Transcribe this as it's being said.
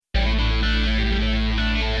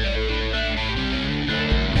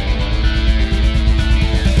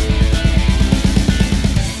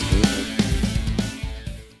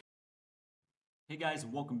guys,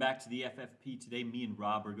 and welcome back to the FFP. Today, me and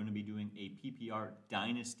Rob are going to be doing a PPR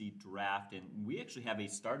Dynasty draft, and we actually have a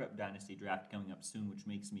startup Dynasty draft coming up soon, which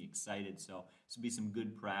makes me excited. So this will be some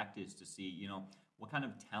good practice to see, what kind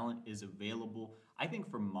of talent is available. I think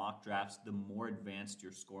for mock drafts, the more advanced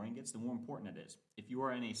your scoring gets, the more important it is. If you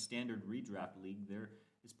are in a standard redraft league, there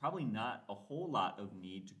is probably not a whole lot of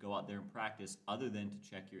need to go out there and practice other than to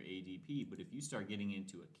check your ADP. But if you start getting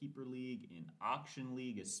into a keeper league, an auction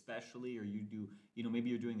league especially, or you do,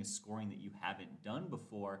 maybe you're doing a scoring that you haven't done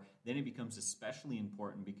before, then it becomes especially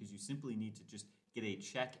important because you simply need to just get a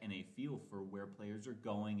check and a feel for where players are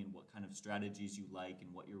going and what kind of strategies you like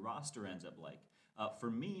and what your roster ends up like.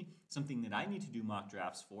 For me, something that I need to do mock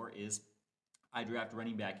drafts for is I draft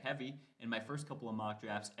running back heavy, and my first couple of mock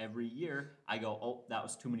drafts every year, I go, oh, that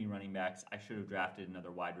was too many running backs. I should have drafted another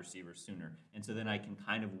wide receiver sooner. And so then I can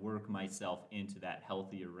kind of work myself into that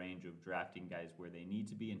healthier range of drafting guys where they need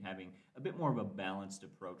to be and having a bit more of a balanced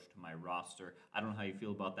approach to my roster. I don't know how you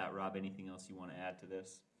feel about that, Rob. Anything else you want to add to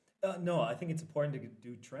this? No, I think it's important to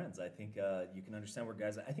do trends. I think you can understand where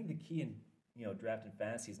guys. I think the key in drafting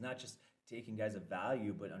fantasy is not just taking guys of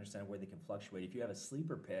value, but understanding where they can fluctuate. If you have a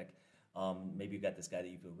sleeper pick, maybe you got this guy that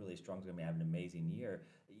you feel really strong is going to have an amazing year.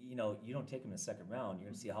 You don't take him in the second round. You're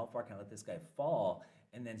going to see how far can I let this guy fall,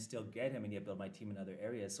 and then still get him and yet build my team in other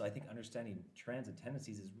areas. So I think understanding trends and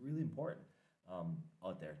tendencies is really important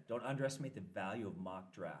out there. Don't underestimate the value of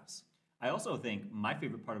mock drafts. I also think my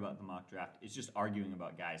favorite part about the mock draft is just arguing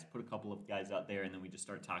about guys. Put a couple of guys out there, and then we just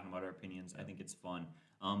start talking about our opinions. I think it's fun.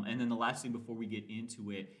 And then the last thing before we get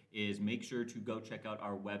into it is make sure to go check out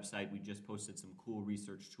our website. We just posted some cool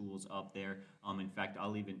research tools up there. In fact,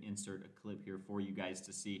 I'll even insert a clip here for you guys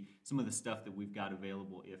to see some of the stuff that we've got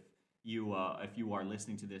available. If you are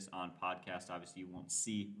listening to this on podcast, obviously you won't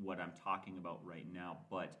see what I'm talking about right now,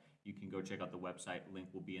 but you can go check out the website. Link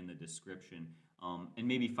will be in the description. And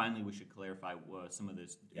maybe finally we should clarify some of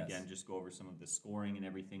this. Yes. Again, just go over some of the scoring and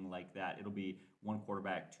everything like that. It'll be 1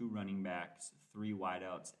 quarterback, 2 running backs, 3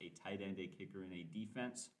 wideouts, a tight end, a kicker, and a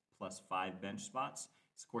defense, plus 5 bench spots.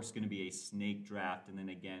 It's, of course, going to be a snake draft, and then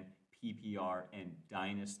again, PPR and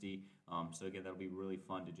Dynasty. So again, that'll be really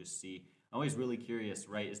fun to just see. I'm always really curious,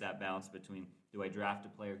 right, is that balance between do I draft a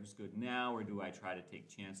player who's good now or do I try to take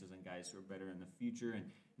chances on guys who are better in the future? And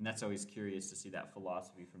that's always curious to see that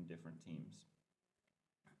philosophy from different teams.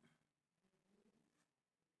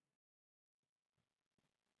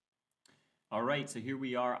 All right, so here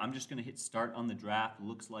we are. I'm just going to hit start on the draft.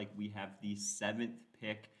 Looks like we have the 7th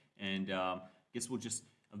pick, and I guess we'll just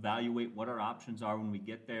evaluate what our options are when we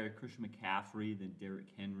get there. Christian McCaffrey, then Derrick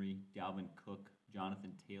Henry, Dalvin Cook,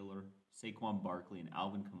 Jonathan Taylor, Saquon Barkley, and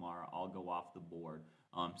Alvin Kamara all go off the board.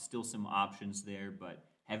 Still some options there, but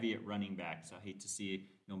heavy at running back, so I hate to see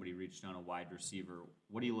nobody reach down a wide receiver.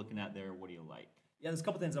 What are you looking at there? What do you like? Yeah, there's a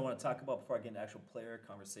couple things I want to talk about before I get into actual player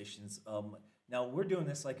conversations. Now, we're doing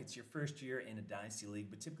this like it's your first year in a Dynasty League,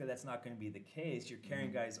 but typically that's not going to be the case. You're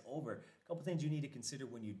carrying guys over. A couple things you need to consider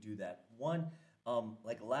when you do that. One,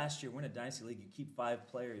 like last year, we're in a Dynasty League, you keep 5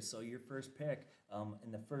 players. So your first pick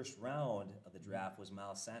in the first round of the draft was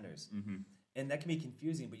Miles Sanders. Mm-hmm. And that can be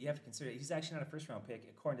confusing, but you have to consider he's actually not a first-round pick.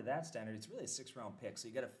 According to that standard, it's really a 6th-round pick. So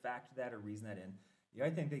you got to factor that or reason that in. The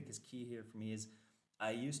other thing I think is key here for me is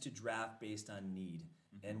I used to draft based on need.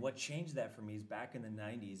 Mm-hmm. And what changed that for me is back in the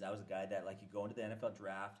 90s, I was a guy that, like, you go into the NFL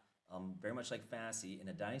draft, very much like fantasy, in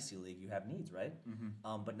a Dynasty League, you have needs, right?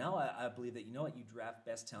 Mm-hmm. But now I believe that, you draft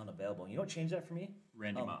best talent available. And you know what changed that for me?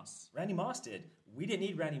 Randy Moss. Randy Moss did. We didn't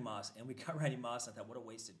need Randy Moss, and we got Randy Moss. I thought, what a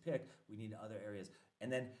wasted pick. We need other areas.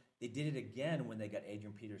 And then they did it again when they got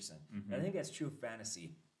Adrian Peterson. Mm-hmm. And I think that's true of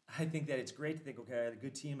fantasy. I think that it's great to think, okay, I had a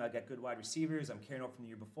good team, I got good wide receivers, I'm carrying over from the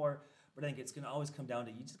year before, but I think it's going to always come down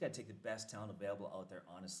to you just got to take the best talent available out there,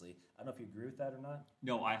 honestly. I don't know if you agree with that or not.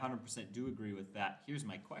 No, I 100% do agree with that. Here's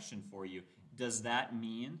my question for you. Does that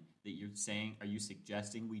mean that are you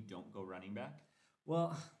suggesting we don't go running back?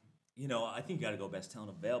 Well, I think you got to go best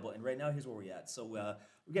talent available. And right now, here's where we're at. So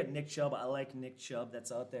we got Nick Chubb. I like Nick Chubb.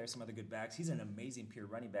 That's out there. Some other good backs. He's an amazing pure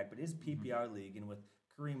running back, but it is PPR league, and with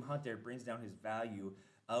Kareem Hunt there, it brings down his value.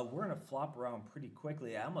 We're going to flop around pretty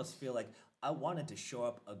quickly. I almost feel like I wanted to show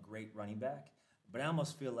up a great running back, but I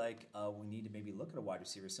almost feel like we need to maybe look at a wide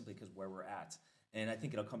receiver simply because where we're at. And I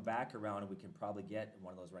think it'll come back around and we can probably get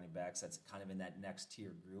one of those running backs that's kind of in that next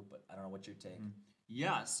tier group, but I don't know what's your take.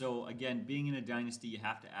 Yeah, so again, being in a dynasty, you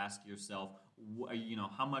have to ask yourself,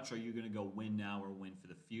 how much are you going to go win now or win for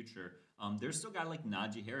the future? There's still a guy like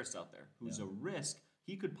Najee Harris out there who's a risk.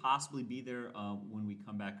 He could possibly be there when we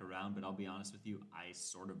come back around, but I'll be honest with you, I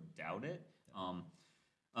sort of doubt it.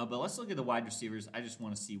 But let's look at the wide receivers. I just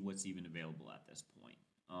want to see what's even available at this point.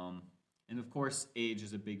 And of course, age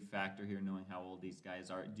is a big factor here, knowing how old these guys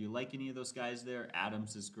are. Do you like any of those guys there?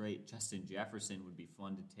 Adams is great. Justin Jefferson would be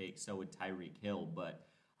fun to take. So would Tyreek Hill. But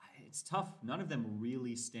it's tough. None of them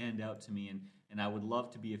really stand out to me. And I would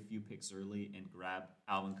love to be a few picks early and grab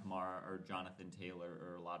Alvin Kamara or Jonathan Taylor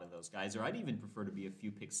or a lot of those guys. Or I'd even prefer to be a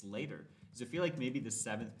few picks later. Because I feel like maybe the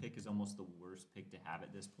 7th pick is almost the worst pick to have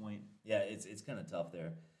at this point. Yeah, it's kind of tough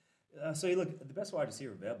there. So you look, the best wide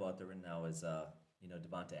receiver available out there right now is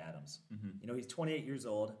Devontae Adams. Mm-hmm. He's 28 years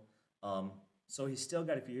old, so he's still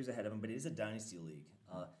got a few years ahead of him. But it is a dynasty league.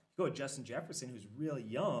 You go with Justin Jefferson, who's really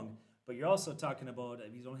young, but you're also talking about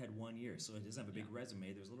he's only had 1 year, so he doesn't have a big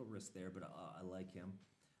resume. There's a little risk there, but I like him.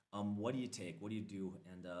 What do you take? What do you do?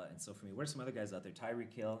 And so for me, what are some other guys out there?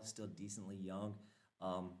 Tyreek Hill, still decently young.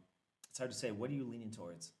 It's hard to say. What are you leaning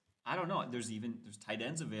towards? I don't know. There's tight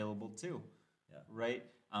ends available too. Yeah. Right.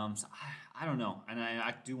 So I don't know, and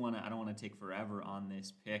I don't want to take forever on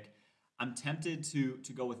this pick. I'm tempted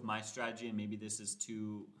to go with my strategy, and maybe this is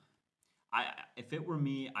too. If it were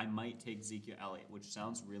me, I might take Ezekiel Elliott, which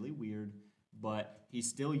sounds really weird, but he's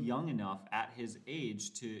still young enough at his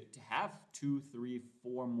age to have 2, 3,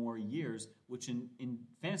 4 more years, which in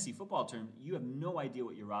fantasy football terms, you have no idea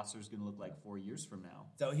what your roster is going to look like 4 years from now.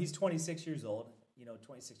 So he's 26 years old.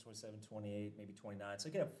 26, 27, 28, maybe 29. So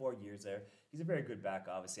he could have 4 years there. He's a very good back,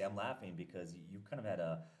 obviously. I'm laughing because you kind of had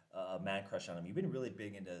a man crush on him. You've been really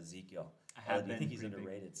big into Ezekiel. I have do you think he's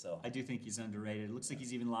underrated? So I do think he's underrated. It looks like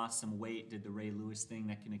he's even lost some weight, did the Ray Lewis thing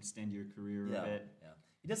that can extend your career a bit. Yeah.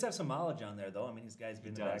 He does have some mileage on there, though. I mean, his guy's been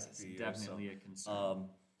in the back for a few years. Definitely a concern.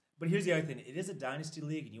 But here's the other thing. It is a dynasty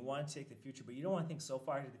league, and you want to take the future, but you don't want to think so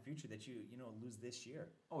far into the future that you lose this year.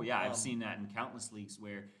 Oh, yeah. I've seen that in countless leagues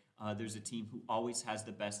where there's a team who always has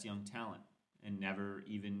the best young talent and never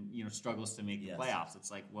even struggles to make the playoffs.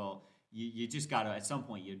 It's like, well, you just got to, at some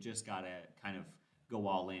point, you just got to kind of go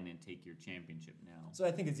all in and take your championship now. So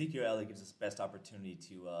I think Ezekiel Elliott gives us best opportunity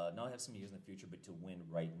to not have some years in the future, but to win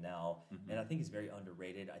right now. Mm-hmm. And I think he's very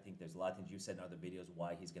underrated. I think there's a lot of things you've said in other videos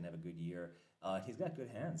why he's going to have a good year. He's got good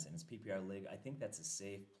hands in his PPR league. I think that's a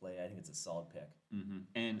safe play. I think it's a solid pick. Mm-hmm.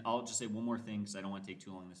 And I'll just say one more thing because I don't want to take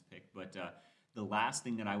too long on this pick, but the last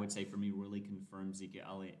thing that I would say for me really confirms Ezekiel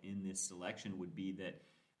Elliott in this selection would be that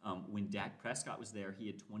when Dak Prescott was there, he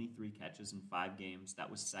had 23 catches in 5 games. That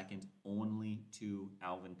was second only to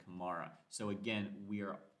Alvin Kamara. So again, we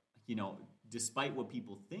are, despite what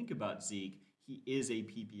people think about Zeke, he is a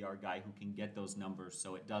PPR guy who can get those numbers.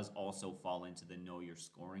 So it does also fall into the know your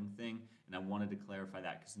scoring thing. And I wanted to clarify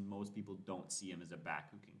that because most people don't see him as a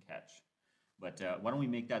back who can catch. But why don't we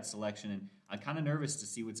make that selection? And I'm kind of nervous to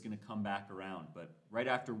see what's going to come back around. But right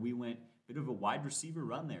after we went, bit of a wide receiver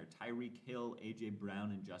run there. Tyreek Hill, A.J.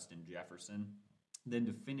 Brown, and Justin Jefferson. Then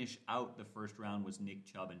to finish out the first round was Nick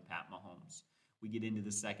Chubb and Pat Mahomes. We get into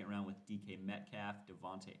the second round with DK Metcalf,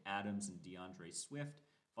 Devontae Adams, and DeAndre Swift,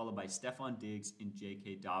 followed by Stephon Diggs and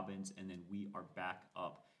J.K. Dobbins, and then we are back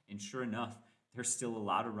up. And sure enough, there's still a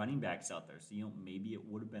lot of running backs out there. So, maybe it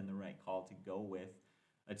would have been the right call to go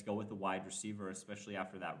with the wide receiver, especially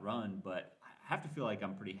after that run. But I have to feel like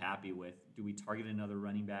I'm pretty happy with, do we target another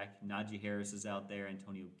running back? Najee Harris is out there,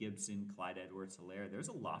 Antonio Gibson, Clyde Edwards-Helaire. There's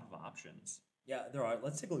a lot of options. Yeah, there are.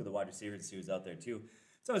 Let's take a look at the wide receivers and see who's out there, too.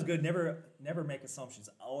 It's always good. Never make assumptions.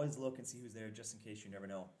 Always look and see who's there just in case you never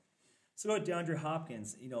know. So go with DeAndre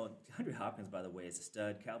Hopkins. DeAndre Hopkins, by the way, is a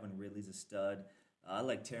stud. Calvin Ridley's a stud. I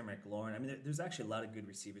like Terry McLaurin. I mean, there's actually a lot of good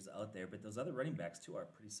receivers out there, but those other running backs, too, are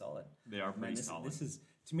pretty solid. They are pretty solid.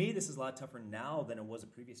 To me, this is a lot tougher now than it was a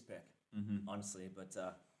previous pick, honestly. But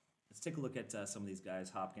let's take a look at some of these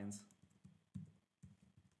guys. Hopkins,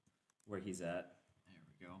 where he's at. There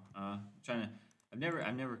we go. I'm trying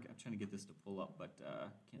to get this to pull up, but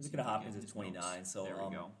can't look at Hopkins is 29. Notes. So there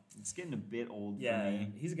we go. It's getting a bit old for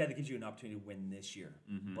me. He's a guy that gives you an opportunity to win this year.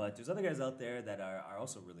 Mm-hmm. But there's other guys out there that are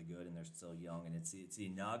also really good, and they're still young. And it's the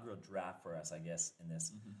inaugural draft for us, I guess, in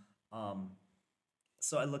this. Mm-hmm.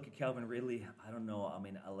 So I look at Calvin Ridley. I don't know. I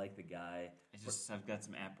mean, I like the guy. I've got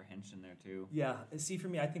some apprehension there too. Yeah. See, for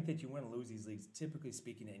me, I think that you win or lose these leagues, typically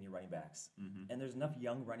speaking, in your running backs. Mm-hmm. And there's enough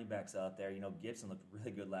young running backs out there. Gibson looked really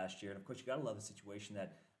good last year. And, of course, you got to love the situation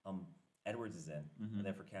that Edwards is in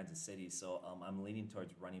there for Kansas City. So I'm leaning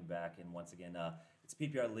towards running back. And, once again, it's a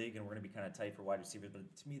PPR league, and we're going to be kind of tight for wide receivers.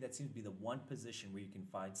 But to me, that seems to be the one position where you can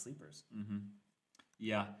find sleepers. Mm-hmm.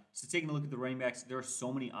 Yeah, so taking a look at the running backs, there are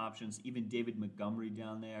so many options. Even David Montgomery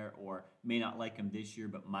down there, or may not like him this year,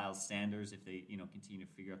 but Miles Sanders if they continue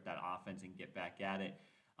to figure out that offense and get back at it.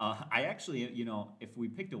 I actually, if we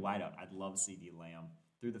picked a wideout, I'd love CeeDee Lamb.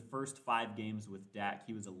 Through the first 5 games with Dak,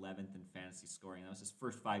 he was 11th in fantasy scoring. That was his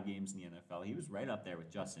first 5 games in the NFL. He was right up there with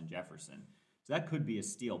Justin Jefferson. So that could be a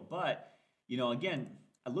steal. But Again,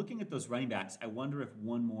 looking at those running backs, I wonder if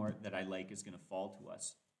one more that I like is going to fall to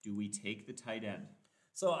us. Do we take the tight end?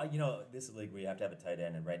 So, this is a league where you have to have a tight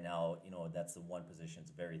end, and right now, that's the one position.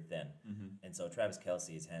 It's very thin. And so Travis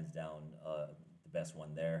Kelce is hands down the best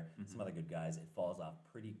one there. Some other good guys. It falls off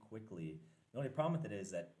pretty quickly. The only problem with it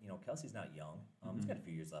is that, Kelce's not young. He's got a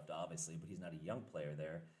few years left, obviously, but he's not a young player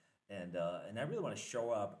there. And I really want to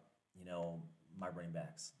show up, my running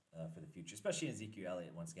backs for the future, especially Ezekiel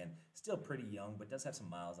Elliott, once again. Still pretty young, but does have some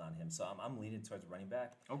miles on him. So I'm leaning towards running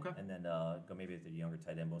back. Okay. And then go maybe with the younger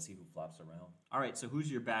tight end. We'll see who flops around. All right, so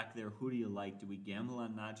who's your back there? Who do you like? Do we gamble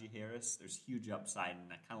on Najee Harris? There's huge upside,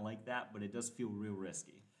 and I kind of like that, but it does feel real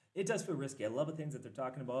risky. It does feel risky. I love the things that they're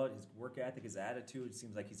talking about. His work ethic, his attitude. It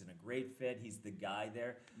seems like he's in a great fit. He's the guy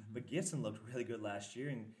there. But Gibson looked really good last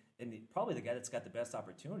year, and probably the guy that's got the best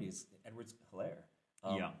opportunities, Edwards-Helaire,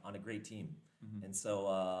 on a great team. And so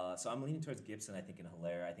I'm leaning towards Gibson, I think, and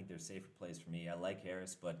Helaire. I think they're safer plays for me. I like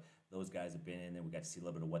Harris, but those guys have been in, and we got to see a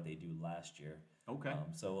little bit of what they do last year. Okay.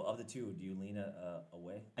 So of the two, do you lean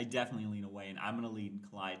away? I definitely lean away, and I'm going to lean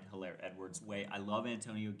Clyde Helaire-Edwards' way. I love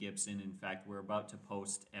Antonio Gibson. In fact, we're about to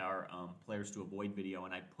post our Players to Avoid video,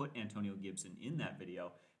 and I put Antonio Gibson in that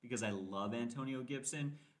video because I love Antonio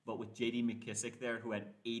Gibson. But with J.D. McKissick there, who had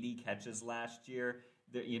 80 catches last year,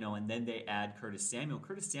 and then they add Curtis Samuel.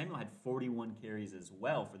 Curtis Samuel had 41 carries as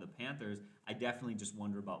well for the Panthers. I definitely just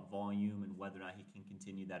wonder about volume and whether or not he can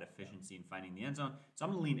continue that efficiency in finding the end zone. So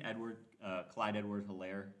I'm going to lean Clyde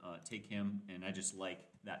Edwards-Helaire, take him, and I just like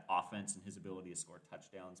that offense and his ability to score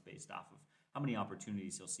touchdowns based off of how many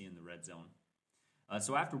opportunities he'll see in the red zone.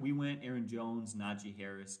 So after we went, Aaron Jones, Najee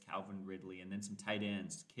Harris, Calvin Ridley, and then some tight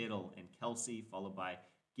ends, Kittle and Kelce, followed by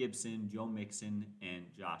Gibson, Joe Mixon,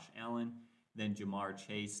 and Josh Allen. Then Jamar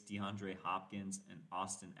Chase, DeAndre Hopkins, and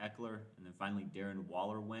Austin Eckler. And then finally Darren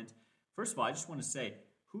Waller went. First of all, I just want to say,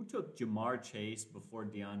 who took Jamar Chase before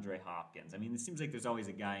DeAndre Hopkins? I mean, it seems like there's always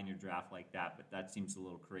a guy in your draft like that, but that seems a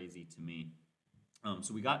little crazy to me.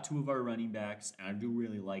 So we got two of our running backs, and I do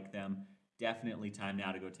really like them. Definitely time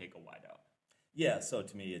now to go take a wideout. Yeah, so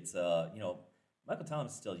to me, it's, Michael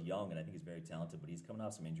Thomas is still young, and I think he's very talented, but he's coming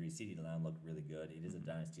off some injuries. CeeDee Lamb looked really good. It is a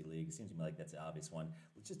dynasty league. It seems to me like that's the obvious one.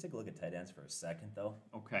 Let's just take a look at tight ends for a second, though.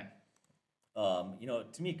 Okay.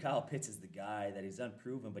 To me, Kyle Pitts is the guy that he's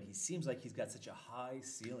unproven, but he seems like he's got such a high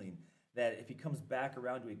ceiling that if he comes back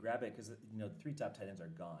around, do we grab it? Because, the three top tight ends are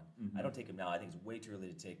gone. I don't take him now. I think it's way too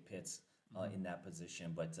early to take Pitts in that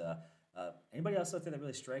position. But anybody else out there that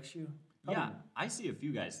really strikes you? Yeah, I see a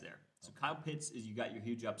few guys there. So Kyle Pitts is, you got your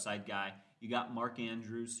huge upside guy. You got Mark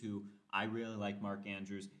Andrews, who I really like Mark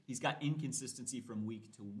Andrews. He's got inconsistency from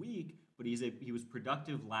week to week, but he was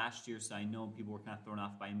productive last year, so I know people were kind of thrown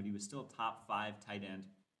off by him, but he was still a top 5 tight end.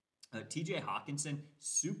 TJ Hawkinson,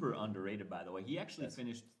 super underrated, by the way. He actually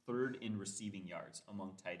finished 3rd in receiving yards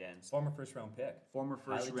among tight ends. Former first-round pick. Former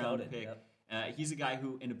first-round pick. Yep. He's a guy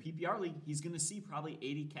who, in a PPR league, he's going to see probably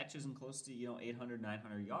 80 catches and close to 800,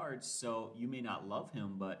 900 yards. So you may not love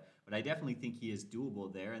him, but I definitely think he is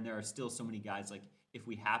doable there. And there are still so many guys, like if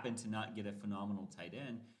we happen to not get a phenomenal tight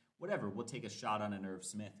end, whatever, we'll take a shot on an Irv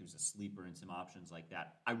Smith, who's a sleeper, and some options like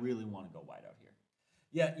that. I really want to go wide out here.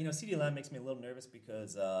 Yeah, CeeDee Lamb makes me a little nervous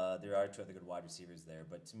because there are 2 other good wide receivers there.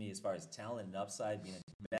 But to me, as far as talent and upside, being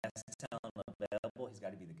the best talent available, he's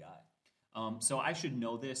got to be the guy. So I should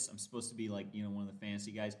know this. I'm supposed to be like, one of the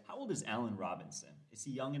fantasy guys. How old is Allen Robinson? Is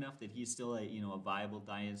he young enough that he's still a viable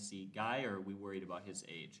dynasty guy, or are we worried about his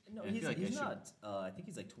age? No, he's not. I think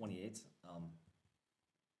he's like 28.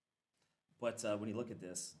 But when you look at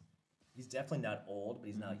this, he's definitely not old, but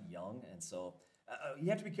he's not young. And so you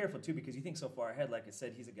have to be careful, too, because you think so far ahead. Like I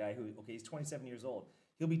said, he's a guy who, he's 27 years old.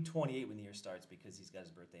 He'll be 28 when the year starts because he's got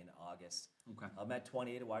his birthday in August. Okay. At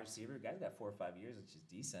 28, a wide receiver, guy's got 4 or 5 years, which is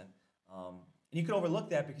decent. And you can overlook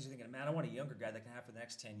that because you're thinking, man, I want a younger guy that can have for the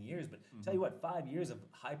next 10 years. But tell you what, 5 years of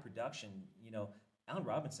high production, Allen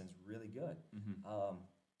Robinson's really good.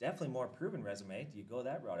 Definitely more proven resume. Do you go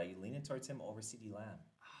that route? Are you leaning towards him over CeeDee Lamb?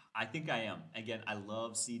 I think I am. Again, I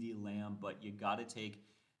love CeeDee Lamb, but you got to take...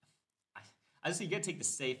 I just say you got to take the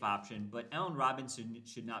safe option, but Allen Robinson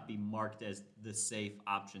should not be marked as the safe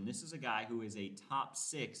option. This is a guy who is a top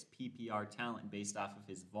 6 PPR talent based off of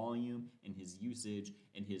his volume and his usage,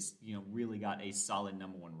 and his really got a solid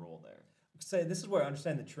number 1 role there. Say this is where I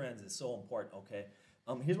understand the trends is so important. Okay,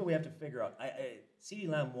 here's what we have to figure out. CeeDee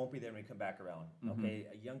Lamb won't be there when we come back around. Okay,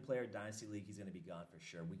 a young player, dynasty league, he's going to be gone for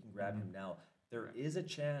sure. We can grab him now. There is a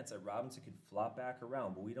chance that Robinson could flop back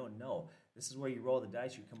around, but we don't know. This is where you roll the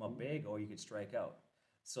dice. You come up big, or you could strike out.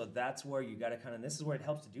 So that's where you got to kind of, this is where it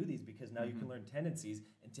helps to do these because now you can learn tendencies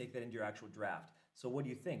and take that into your actual draft. So what do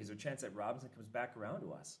you think? Is there a chance that Robinson comes back around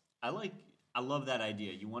to us? I like I love that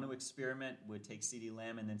idea. You want to experiment with take CeeDee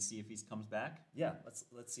Lamb and then see if he comes back? Yeah,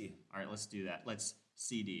 let's see. All right, let's do that. Let's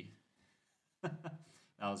CD.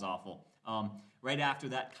 That was awful. Right after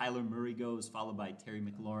that, Kyler Murray goes, followed by Terry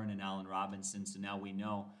McLaurin and Allen Robinson. So now we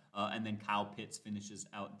know. And then Kyle Pitts finishes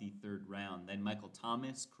out the third round. Then Michael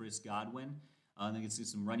Thomas, Chris Godwin. Then you can see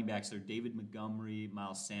some running backs there. David Montgomery,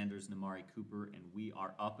 Miles Sanders, and Amari Cooper. And we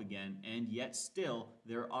are up again. And yet still,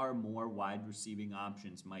 there are more wide receiving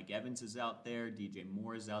options. Mike Evans is out there. DJ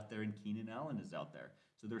Moore is out there. And Keenan Allen is out there.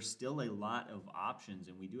 So there's still a lot of options,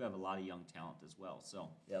 and we do have a lot of young talent as well. So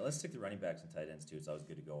yeah, let's stick to running backs and tight ends too. It's always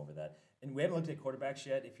good to go over that. And we haven't looked at quarterbacks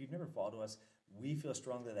yet. If you've never followed us, we feel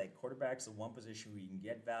strongly that quarterback's the one position where you can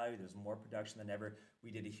get value. There's more production than ever.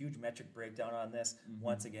 We did a huge metric breakdown on this. Mm-hmm.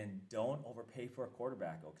 Once again, don't overpay for a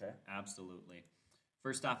quarterback, okay? Absolutely.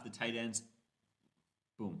 First off, the tight ends,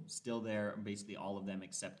 boom, still there. Basically all of them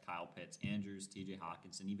except Kyle Pitts, Andrews, TJ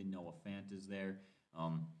Hawkinson, even Noah Fant is there.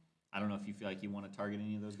 I don't know if you feel like you want to target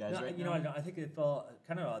any of those guys right now. I think they fell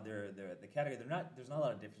kind of the category. There's not a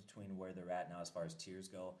lot of difference between where they're at now as far as tiers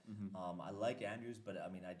go. Mm-hmm. I like Andrews, but I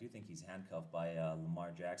mean I do think he's handcuffed by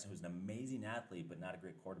Lamar Jackson, who's an amazing athlete but not a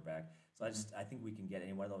great quarterback. So I think we can get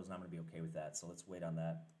any one of those, and I'm going to be okay with that. So let's wait on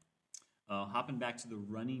that. Hopping back to the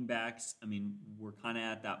running backs, I mean we're kind of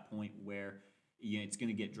at that point where it's going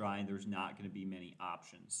to get dry and there's not going to be many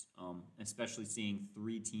options, especially seeing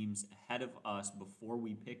three teams ahead of us before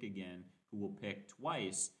we pick again who will pick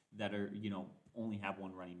twice that are, only have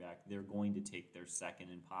one running back. They're going to take their second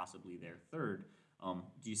and possibly their third.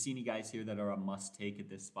 Do you see any guys here that are a must-take at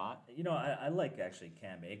this spot? I like actually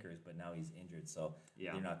Cam Akers, but now he's injured, so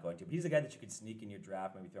you're not going to. But he's a guy that you could sneak in your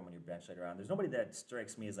draft, maybe throw him on your bench later on. There's nobody that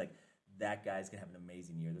strikes me as like, that guy's going to have an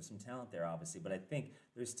amazing year. There's some talent there, obviously, but I think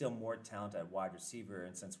there's still more talent at wide receiver.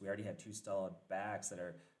 And since we already have two solid backs that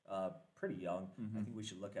are pretty young, mm-hmm. I think we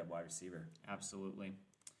should look at wide receiver. Absolutely.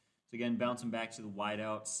 So, again, bouncing back to the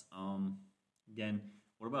wideouts. Again,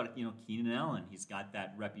 what about, Keenan Allen? He's got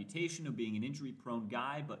that reputation of being an injury-prone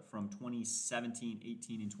guy, but from 2017,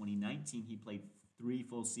 18, and 2019, he played 3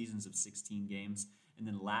 full seasons of 16 games. And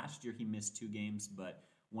then last year, he missed 2 games, but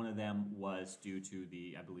one of them was due to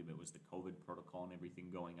I believe it was the COVID protocol and everything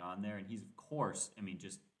going on there. And he's, of course,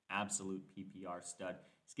 just absolute PPR stud.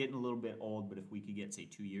 He's getting a little bit old, but if we could get, say,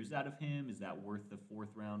 2 years out of him, is that worth the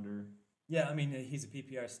 4th rounder? Yeah, he's a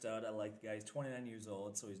PPR stud. I like the guy. He's 29 years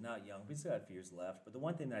old, so he's not young, but he's got a few years left. But the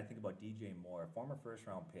one thing that I think about DJ Moore, former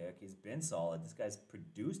first-round pick, he's been solid. This guy's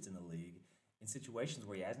produced in the league in situations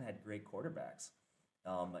where he hasn't had great quarterbacks.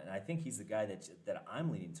 And I think he's the guy that I'm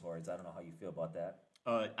leaning towards. I don't know how you feel about that.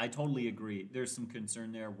 I totally agree. There's some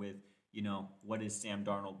concern there with, what is Sam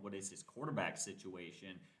Darnold? What is his quarterback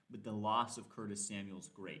situation? But the loss of Curtis Samuel's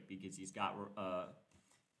great because he's got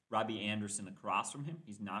Robbie Anderson across from him.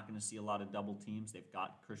 He's not going to see a lot of double teams. They've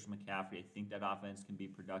got Christian McCaffrey. I think that offense can be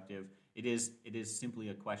productive. It is simply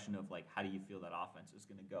a question of, how do you feel that offense is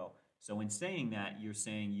going to go? So in saying that, you're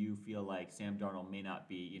saying you feel like Sam Darnold may not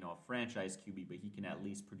be, a franchise QB, but he can at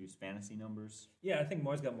least produce fantasy numbers? Yeah, I think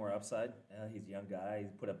Moore's got more upside. He's a young guy.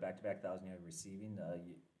 He's put up back-to-back 1,000-yard receiving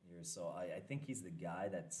years. So I think he's the guy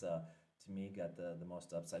that's, to me, got the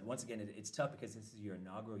most upside. Once again, it's tough because this is your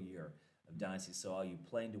inaugural year of Dynasty. So are you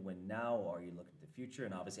playing to win now, or are you looking at the future?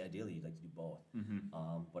 And obviously, ideally, you'd like to do both. Mm-hmm.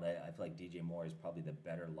 But I feel like DJ Moore is probably the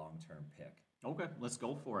better long-term pick. Okay, let's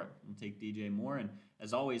go for it and take DJ Moore. And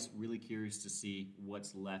as always, really curious to see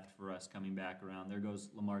what's left for us coming back around. There goes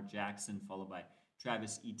Lamar Jackson, followed by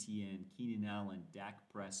Travis Etienne, Keenan Allen, Dak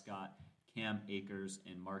Prescott, Cam Akers,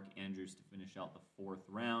 and Mark Andrews to finish out the 4th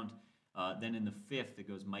round. Then in the 5th, it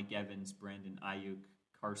goes Mike Evans, Brandon Ayuk,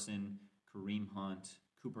 Carson, Kareem Hunt,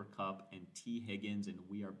 Cooper Kupp, and T. Higgins, and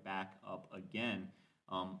we are back up again.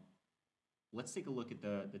 Let's take a look at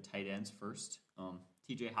the tight ends first.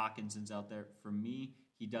 TJ Hawkinson's out there. For me,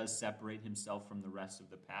 he does separate himself from the rest of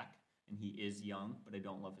the pack, and he is young, but I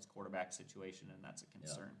don't love his quarterback situation, and that's a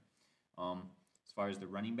concern. Yeah. As far as the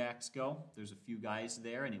running backs go, there's a few guys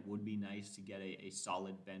there, and it would be nice to get a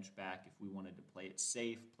solid bench back if we wanted to play it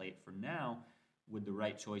safe, play it for now. Would the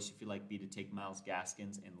right choice, you feel like, be to take Myles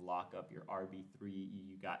Gaskins and lock up your RB3?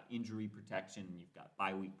 You got injury protection, you've got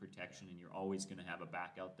bye week protection, and you're always going to have a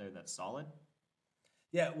back out there that's solid?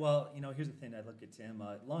 Yeah, well, here's the thing. I look at Tim.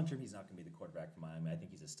 Long term, he's not going to be the quarterback for Miami. I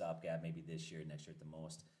think he's a stopgap, maybe this year, next year at the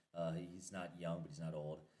most. He's not young, but he's not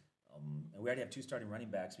old. And we already have 2 starting running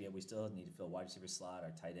backs. We still need to fill wide receiver slot,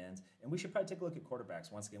 our tight ends. And we should probably take a look at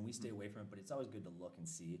quarterbacks. Once again, we stay away from it, but it's always good to look and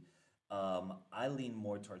see. I lean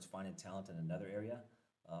more towards finding talent in another area.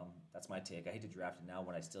 That's my take. I hate to draft it now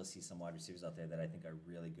when I still see some wide receivers out there that I think are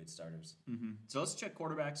really good starters. So let's check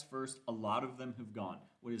quarterbacks first. A lot of them have gone.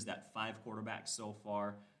 What is that? 5 quarterbacks so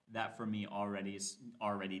far. That for me already is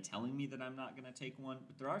already telling me that I'm not going to take one.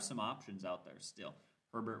 But there are some options out there still.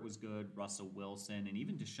 Herbert was good, Russell Wilson, and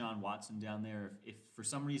even Deshaun Watson down there. If for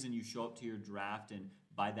some reason you show up to your draft and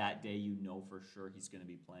by that day you know for sure he's going to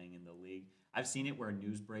be playing in the league. I've seen it where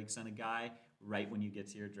news breaks on a guy right when you get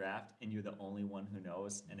to your draft and you're the only one who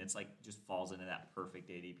knows, and it's like just falls into that perfect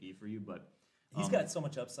ADP for you. But he's got so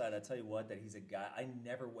much upside. I tell you what, that he's a guy. I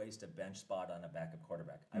never waste a bench spot on a backup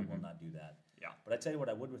quarterback. I will not do that. Yeah. But I tell you what,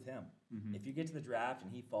 I would with him. If you get to the draft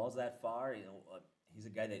and he falls that far, he's a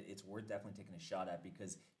guy that it's worth definitely taking a shot at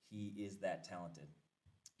because he is that talented.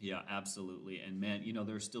 Yeah, absolutely. And man,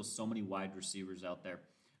 there's still so many wide receivers out there.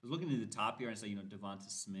 I was looking at the top here and I saw, Devonta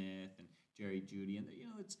Smith and Jerry Jeudy, and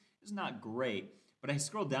it's not great. But I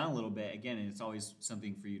scrolled down a little bit again, and it's always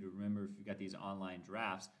something for you to remember if you got these online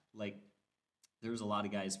drafts. Like, there's a lot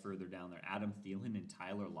of guys further down there. Adam Thielen and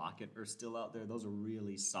Tyler Lockett are still out there. Those are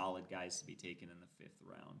really solid guys to be taken in the 5th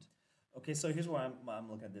round. Okay, so here's where I'm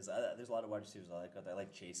looking at this. There's a lot of wide receivers I like. I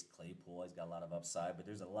like Chase Claypool. He's got a lot of upside, but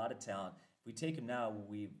there's a lot of talent. If we take him now,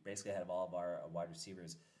 we basically have all of our wide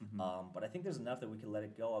receivers. But I think there's enough that we can let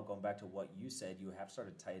it go. Going back to what you said, you have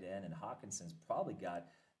started tight end, and Hawkinson's probably got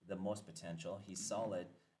the most potential. He's solid,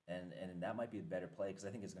 and that might be a better play because I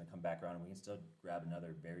think it's going to come back around, and we can still grab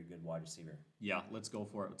another very good wide receiver. Yeah, let's go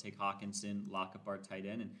for it. We'll take Hawkinson, lock up our tight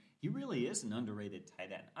end, and he really is an underrated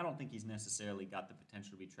tight end. I don't think he's necessarily got the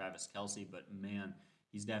potential to be Travis Kelce, but man,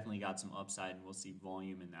 he's definitely got some upside, and we'll see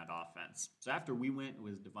volume in that offense. So after we went, it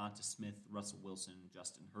was Devonta Smith, Russell Wilson,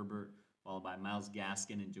 Justin Herbert, followed by Myles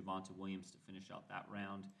Gaskin and Javonte Williams to finish out that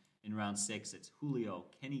round. In round 6, it's Julio,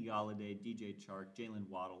 Kenny Golladay, DJ Chark, Jalen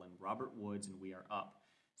Waddle, and Robert Woods, and we are up.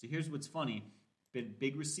 So here's what's funny.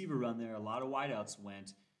 Big receiver run there. A lot of wideouts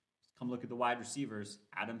went. Come look at the wide receivers.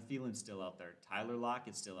 Adam Thielen's still out there. Tyler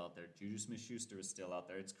Lockett's still out there. Juju Smith-Schuster is still out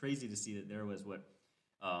there. It's crazy to see that there was,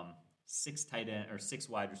 6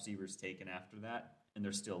 wide receivers taken after that, and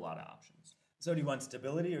there's still a lot of options. So do you want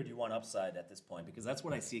stability or do you want upside at this point? Because that's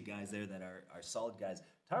what I see guys there that are solid guys.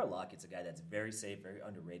 Tyler Lockett's a guy that's very safe, very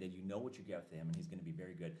underrated. You know what you get with him, and he's going to be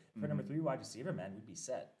very good. For number 3 wide receiver, man, we'd be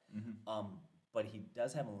set. But he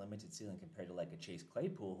does have a limited ceiling compared to like a Chase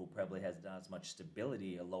Claypool, who probably has not as much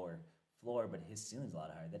stability, a lower floor, but his ceiling's a lot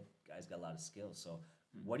higher. That guy's got a lot of skills. So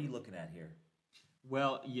what are you looking at here?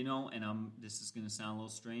 Well, and this is going to sound a little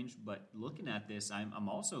strange, but looking at this, I'm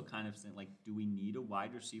also kind of saying, like, do we need a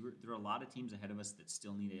wide receiver? There are a lot of teams ahead of us that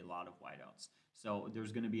still need a lot of wideouts. So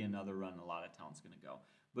there's going to be another run, a lot of talent's going to go.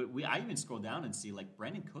 But I even scroll down and see, like,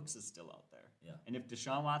 Brandon Cooks is still out there. Yeah. And if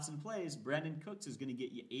Deshaun Watson plays, Brandon Cooks is going to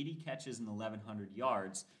get you 80 catches and 1,100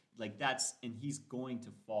 yards. Like, and he's going to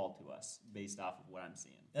fall to us based off of what I'm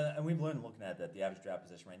seeing. And we've learned looking at that the average draft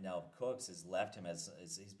position right now of Cooks has left him as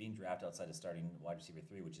he's being drafted outside of starting wide receiver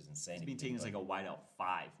 3, which is insane. He's being taken as like a wideout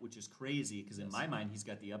 5, which is crazy because in my mind he's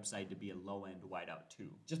got the upside to be a low end wideout 2.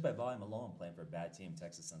 Just by volume alone, playing for a bad team,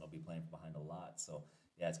 Texas, and they'll be playing behind a lot. So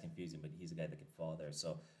yeah, it's confusing, but he's a guy that could fall there.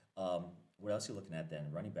 So what else are you looking at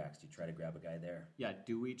then? Running backs? Do you try to grab a guy there? Yeah.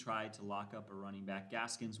 Do we try to lock up a running back?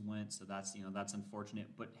 Gaskins went, so that's unfortunate.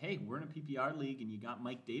 But hey, we're in a PPR league, and you got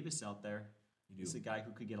Mike Davis out there. He's a guy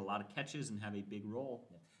who could get a lot of catches and have a big role.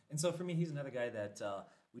 Yeah. And so for me, he's another guy that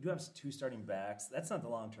we do have 2 starting backs. That's not the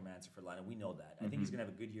long-term answer for Atlanta. We know that. I think he's going to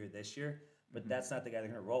have a good year this year, but that's not the guy they're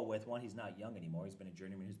going to roll with. One, he's not young anymore. He's been a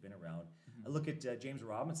journeyman who's been around. I look at James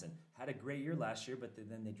Robinson. Had a great year last year, but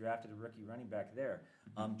then they drafted a rookie running back there.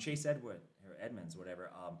 Chase Edmonds,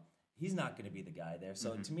 whatever. He's not going to be the guy there.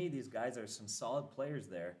 So to me, these guys are some solid players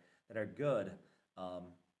there that are good.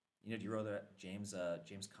 Do you roll James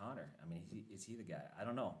Conner? I mean, is he the guy? I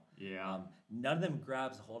don't know. Yeah. None of them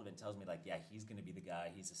grabs a hold of it and tells me, like, yeah, he's going to be the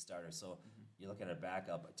guy. He's a starter. So you look at a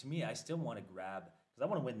backup. But to me, I still want to grab – because I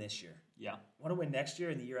want to win this year. Yeah. I want to win next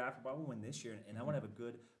year and the year after, but I want to win this year. And I want to have a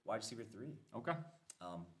good wide receiver 3. Okay.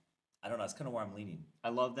 I don't know. It's kind of where I'm leaning. I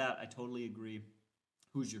love that. I totally agree.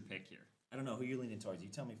 Who's your pick here? I don't know. Who are you leaning towards? You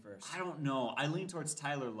tell me first. I don't know. I lean towards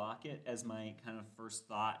Tyler Lockett as my kind of first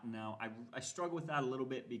thought. Now, I struggle with that a little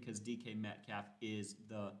bit because DK Metcalf is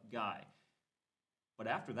the guy. But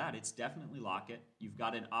after that, it's definitely Lockett. You've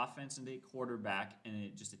got an offense and a quarterback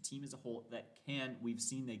and just a team as a whole that we've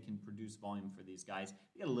seen they can produce volume for these guys.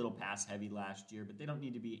 They got a little pass heavy last year, but they don't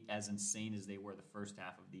need to be as insane as they were the first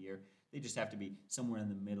half of the year. They just have to be somewhere in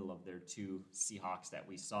the middle of their 2 Seahawks that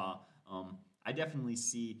we saw. I definitely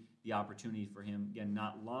see the opportunity for him. Again,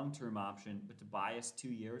 not long-term option, but to buy us 2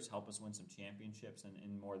 years, help us win some championships and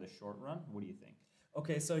in more of the short run. What do you think?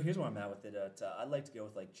 Okay, so here's where I'm at with it. I'd like to go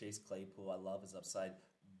with like Chase Claypool. I love his upside,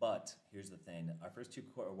 but here's the thing: our first two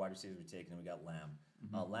wide receivers we taken, we got Lamb.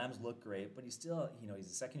 Lamb's looked great, but he's still, he's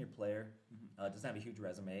a second-year player. Doesn't have a huge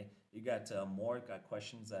resume. You got Moore, got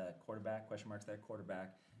questions at quarterback, question marks there,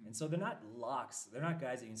 quarterback, and so they're not locks. They're not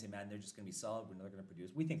guys that you can say, man, they're just going to be solid when they're going to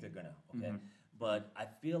produce. We think they're going to, okay, but I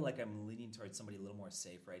feel like I'm leaning towards somebody a little more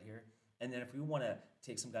safe right here. And then if we want to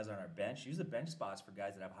take some guys on our bench, use the bench spots for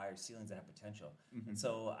guys that have higher ceilings that have potential. And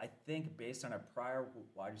so I think based on our prior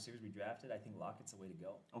wide receivers we drafted, I think Lockett's the way to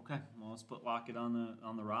go. Okay, well let's put Lockett on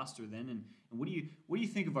the roster then. And what do you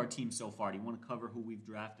think of our team so far? Do you want to cover who we've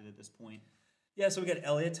drafted at this point? Yeah, so we got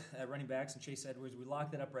Elliott at running backs and Chase Edwards. We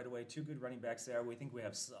locked that up right away. Two good running backs there. We think we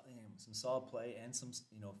have some solid play and some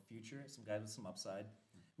future, some guys with some upside.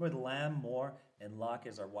 With Lamb, Moore, and Locke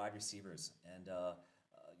as our wide receivers. And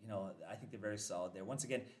I think they're very solid there. Once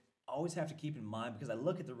again, always have to keep in mind, because I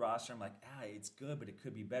look at the roster, I'm like, it's good, but it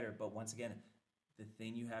could be better. But once again, the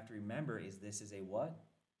thing you have to remember is this is a what?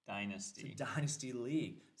 Dynasty. It's a dynasty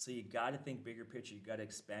league. So you got to think bigger picture. You got to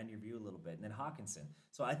expand your view a little bit. And then Hawkinson.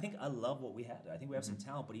 So I think I love what we have there. I think we have some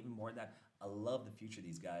talent, but even more than that, I love the future of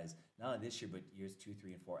these guys. Not only this year, but years 2,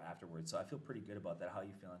 3, and 4 afterwards. So I feel pretty good about that. How are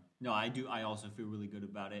you feeling? No, I do. I also feel really good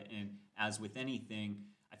about it. And as with anything,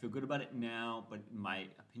 I feel good about it now, but my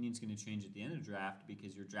opinion's going to change at the end of the draft,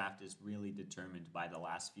 because your draft is really determined by the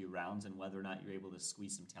last few rounds and whether or not you're able to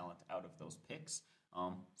squeeze some talent out of those picks.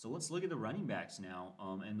 So let's look at the running backs now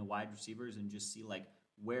and the wide receivers and just see, like,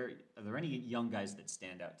 where are there any young guys that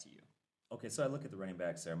stand out to you? Okay, so I look at the running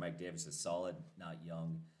backs there. Mike Davis is solid, not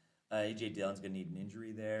young. A.J. Dillon's going to need an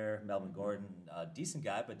injury there. Melvin Gordon, decent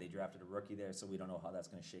guy, but they drafted a rookie there, so we don't know how that's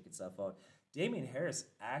going to shake itself out. Damian Harris,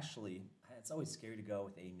 actually, it's always scary to go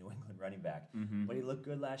with a New England running back, but he looked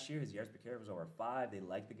good last year. His yards per carry was over 5. They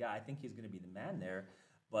like the guy. I think he's going to be the man there,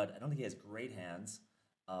 but I don't think he has great hands.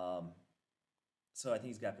 So I think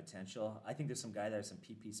he's got potential. I think there's some guy there, some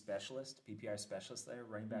PPR specialist there,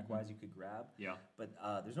 running back wise, you could grab. Yeah. But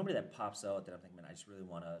there's nobody that pops out that I'm thinking, man, I just really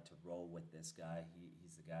want to roll with this guy.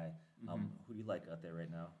 He's the guy. Who do you like out there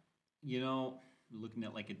right now? Looking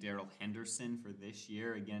at like a Darrell Henderson for this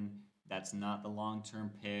year. Again, that's not the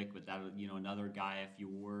long-term pick, but that, another guy, if you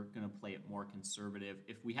were going to play it more conservative.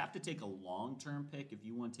 If we have to take a long-term pick, if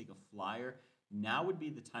you want to take a flyer, now would be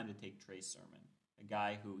the time to take Trey Sermon. A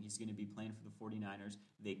guy who he's going to be playing for the 49ers.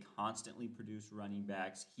 They constantly produce running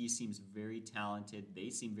backs. He seems very talented. They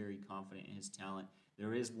seem very confident in his talent.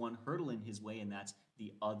 There is one hurdle in his way, and that's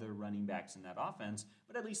the other running backs in that offense.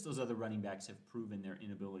 But at least those other running backs have proven their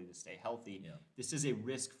inability to stay healthy. Yeah. This is a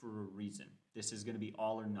risk for a reason. This is going to be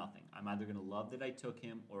all or nothing. I'm either going to love that I took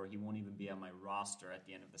him, or he won't even be on my roster at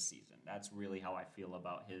the end of the season. That's really how I feel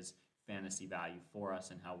about his fantasy value for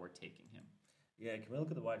us and how we're taking him. Yeah, can we look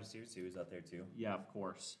at the wide receivers who's out there too? Yeah, of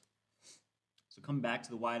course. So coming back to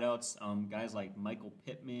the wideouts, guys like Michael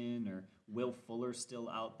Pittman or Will Fuller still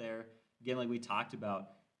out there. Again, like we talked about,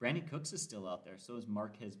 Brandon Cooks is still out there. So is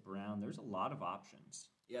Marquez Brown. There's a lot of options.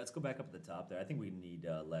 Yeah, let's go back up at the top there. I think we need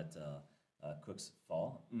to let Cooks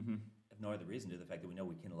fall. If no other reason, to the fact that we know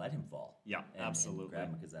we can let him fall. Yeah, absolutely. And grab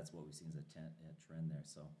him, because that's what we've seen as a trend there.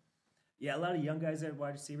 So. Yeah, a lot of young guys there at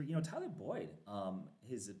wide receiver. Tyler Boyd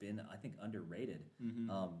has been, I think, underrated.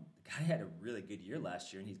 The guy had a really good year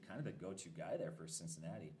last year, and he's kind of the go-to guy there for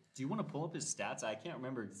Cincinnati. Do you want to pull up his stats? I can't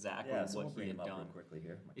remember exactly what he had done. Real quickly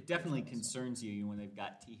here. It definitely concerns you when they've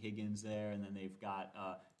got T. Higgins there, and then they've got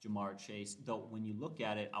Jamar Chase. Though when you look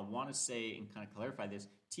at it, I want to say and kind of clarify this,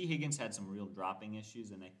 T. Higgins had some real dropping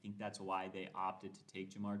issues, and I think that's why they opted to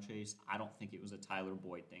take Jamar Chase. I don't think it was a Tyler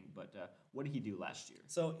Boyd thing, but what did he do last year?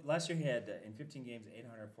 So last year he had, in 15 games,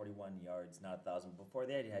 841 yards, not 1,000. Before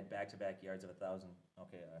that, he had back-to-back yards of 1,000.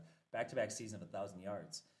 Back-to-back season of 1,000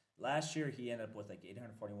 yards. Last year, he ended up with like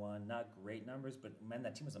 841. Not great numbers, but man,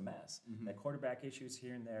 that team was a mess. That quarterback issues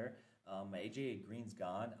here and there. AJ Green's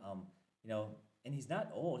gone. And he's not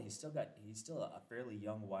old. He's still a fairly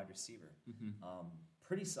young wide receiver.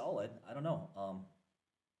 Pretty solid. I don't know.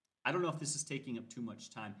 I don't know if this is taking up too much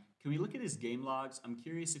time. Can we look at his game logs? I'm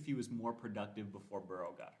curious if he was more productive before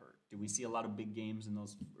Burrow got hurt. Did we see a lot of big games in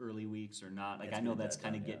those early weeks or not? Like, I know that's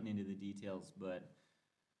kind of getting into the details, but...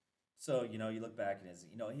 So, you look back and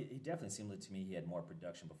he definitely seemed to me he had more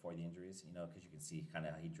production before the injuries, because you can see kind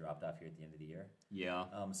of how he dropped off here at the end of the year. Yeah.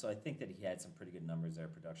 So I think that he had some pretty good numbers there,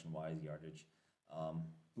 production-wise, yardage.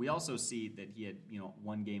 We also see that he had,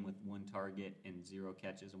 one game with 1 target and 0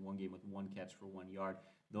 catches, and 1 game with 1 catch for 1 yard.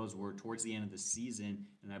 Those were towards the end of the season,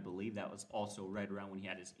 and I believe that was also right around when he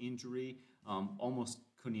had his injury. Almost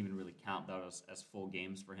couldn't even really count those as full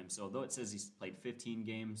games for him. So though it says he's played 15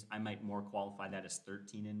 games, I might more qualify that as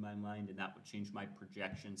 13 in my mind, and that would change my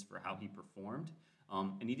projections for how he performed.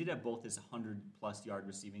 And he did have both his 100-plus yard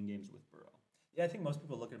receiving games with Burrow. Yeah, I think most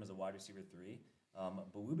people look at him as a wide receiver 3,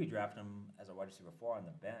 but we'll be drafting him as a wide receiver 4 on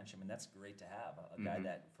the bench. I mean, that's great to have, a guy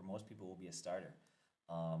that for most people will be a starter.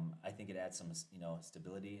 I think it adds some,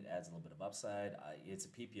 stability. It adds a little bit of upside. It's a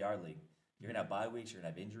PPR league. You're going to have bye weeks. You're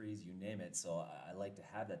going to have injuries. You name it. So I like to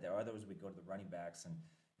have that. There are those we go to the running backs,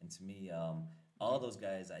 and to me, all those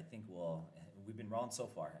guys, I think we've been wrong so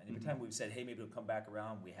far. And every time we've said, hey, maybe it'll come back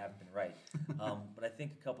around, we haven't been right. But I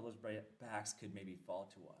think a couple of those backs could maybe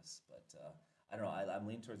fall to us. But I don't know. I'm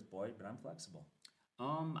leaning towards Boyd, but I'm flexible.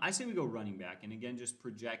 I say we go running back, and again, just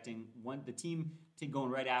projecting the team going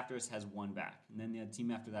right after us has one back, and then the team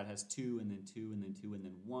after that has 2, and then 2, and then 2, and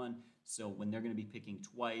then 1. So when they're going to be picking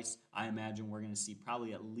twice, I imagine we're going to see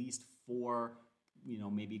probably at least 4,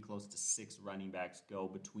 maybe close to 6 running backs go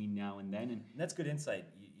between now and then. And that's good insight.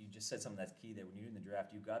 You just said something that's key there. When you're in the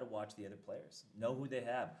draft, you've got to watch the other players. Know who they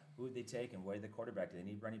have, who they take, and where the quarterback. Do they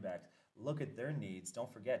need running backs? Look at their needs.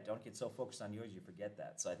 Don't get so focused on yours you forget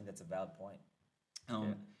that. So I think that's a valid point.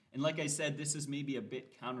 And like I said, this is maybe a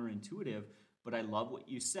bit counterintuitive, but I love what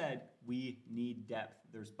you said. We need depth.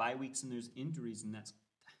 There's bye weeks and there's injuries, and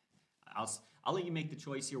I'll let you make the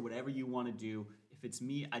choice here, whatever you want to do. If it's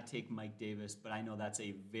me, I'd take Mike Davis, but I know that's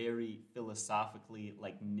a very philosophically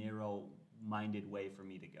narrow-minded way for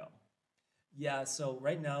me to go. Yeah, so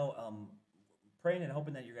right now, praying and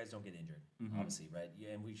hoping that you guys don't get injured, obviously, right?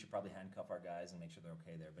 Yeah, and we should probably handcuff our guys and make sure they're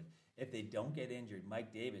okay there. But if they don't get injured,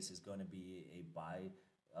 Mike Davis is going to be a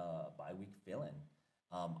bye week fill-in.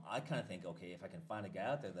 I kind of think, okay, if I can find a guy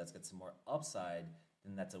out there that's got some more upside,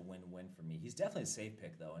 then that's a win-win for me. He's definitely a safe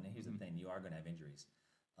pick, though, and here's the thing, you are going to have injuries.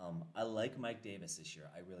 I like Mike Davis this year.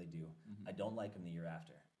 I really do. I don't like him the year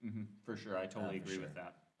after. For sure. I totally agree with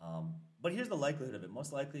that. But here's the likelihood of it.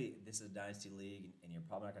 Most likely, this is a dynasty league, and you're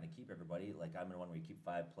probably not going to keep everybody. Like I'm in one where you keep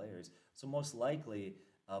 5 players. So most likely,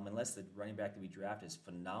 unless the running back that we draft is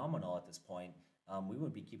phenomenal at this point, we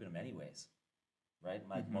wouldn't be keeping him anyways, right?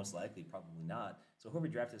 Most likely, probably not. So whoever we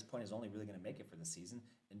draft at this point is only really going to make it for the season.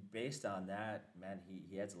 And based on that, man,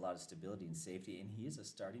 he adds a lot of stability and safety, and he is a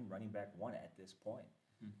starting running back 1 at this point.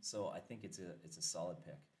 So I think it's a solid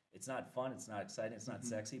pick. It's not fun, it's not exciting, it's not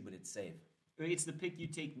sexy, but it's safe. It's the pick you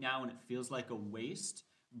take now, and it feels like a waste.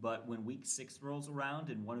 But when week 6 rolls around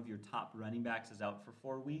and one of your top running backs is out for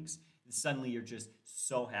 4 weeks, suddenly you're just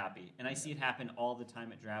so happy. And I see it happen all the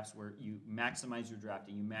time at drafts where you maximize your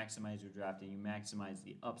drafting, you maximize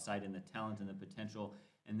the upside and the talent and the potential.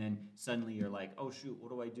 And then suddenly you're like, oh, shoot, what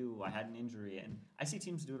do I do? I had an injury. And I see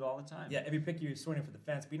teams do it all the time. Yeah, every pick you're swinging for the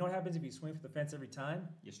fence. But you know what happens if you swing for the fence every time?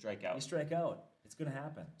 You strike out. It's going to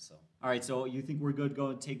happen. So. All right, so you think we're good to go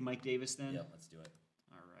and take Mike Davis then? Yeah, let's do it.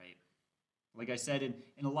 All right. Like I said, and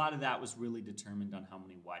a lot of that was really determined on how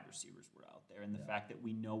many wide receivers were out there and the fact that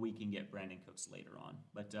we know we can get Brandon Cooks later on.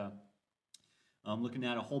 But I'm looking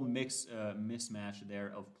at a whole mismatch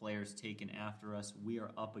there of players taken after us. We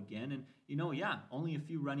are up again. And, only a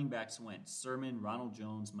few running backs went. Sermon, Ronald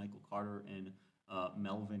Jones, Michael Carter, and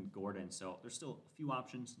Melvin Gordon. So there's still a few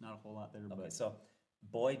options, not a whole lot there. Okay, so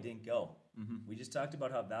Boyd didn't go. We just talked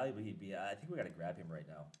about how valuable he'd be. I think we got to grab him right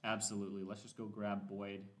now. Absolutely. Let's just go grab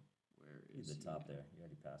Boyd. Where is he? He's at the top there. You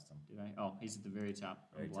already passed him. Did I? Oh, he's at the very top.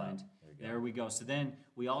 Very blind. Top. There we go. So then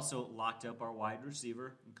we also locked up our wide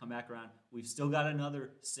receiver and come back around. We've still got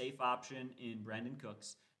another safe option in Brandon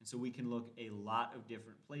Cooks. And so we can look a lot of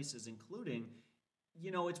different places, including,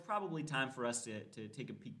 it's probably time for us to take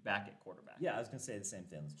a peek back at quarterback. Yeah, I was going to say the same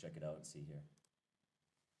thing. Let's check it out and see here.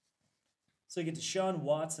 So you get Deshaun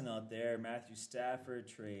Watson out there, Matthew Stafford,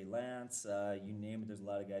 Trey Lance, you name it. There's a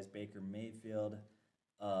lot of guys. Baker Mayfield,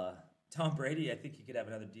 Tom Brady. I think he could have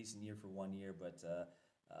another decent year for 1 year, but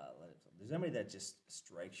there's anybody that just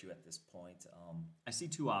strikes you at this point? I see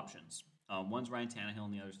 2 options. One's Ryan Tannehill,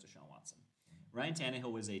 and the other's Deshaun Watson. Ryan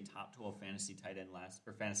Tannehill was a top 12 fantasy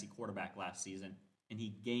fantasy quarterback last season, and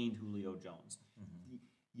he gained Julio Jones.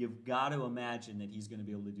 You've got to imagine that he's going to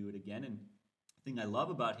be able to do it again, and the thing I love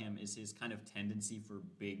about him is his kind of tendency for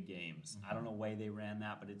big games. I don't know why they ran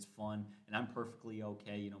that, but it's fun, and I'm perfectly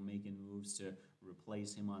okay, making moves to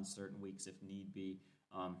replace him on certain weeks if need be.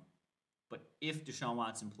 But if Deshaun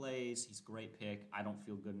Watson plays, he's a great pick. I don't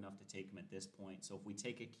feel good enough to take him at this point. So if we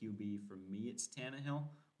take a QB, for me, it's Tannehill.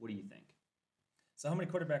 What do you think? So how many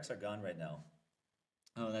quarterbacks are gone right now?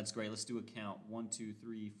 Oh, that's great. Let's do a count. 1, 2,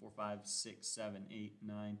 3, 4, 5, 6, 7, 8,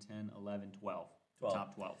 9, 10, 11, 12.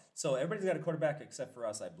 Top 12. So everybody's got a quarterback except for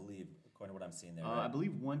us, I believe, according to what I'm seeing there. Right? I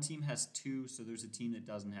believe one team has 2, so there's a team that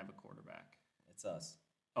doesn't have a quarterback. It's us.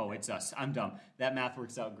 Oh, it's us. I'm dumb. That math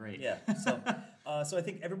works out great. Yeah. So I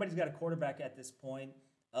think everybody's got a quarterback at this point.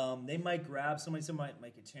 They might grab somebody. Somebody might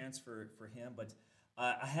make a chance for him, but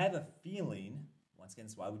I have a feeling. Once again,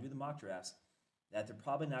 that's why we do the mock drafts. That they're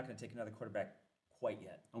probably not going to take another quarterback quite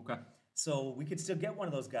yet. Okay. So we could still get one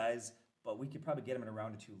of those guys, but we could probably get him in a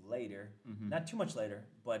round or two later. Not too much later,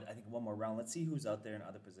 but I think one more round. Let's see who's out there in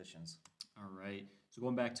other positions. All right. So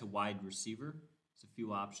going back to wide receiver, there's a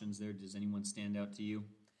few options there. Does anyone stand out to you?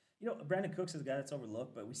 You know, Brandon Cooks is a guy that's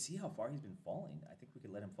overlooked, but we see how far he's been falling. I think we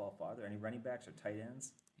could let him fall farther. Any running backs or tight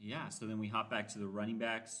ends? Yeah, so then we hop back to the running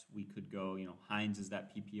backs. We could go, Hines is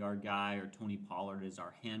that PPR guy, or Tony Pollard is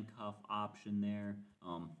our handcuff option there.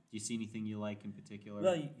 Do you see anything you like in particular?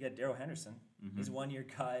 Well, you got Darrell Henderson. He's a one-year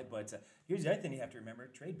guy, but here's the other thing you have to remember,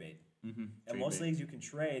 trade bait. In most leagues you can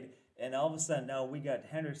trade, and all of a sudden now we got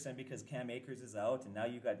Henderson because Cam Akers is out, and now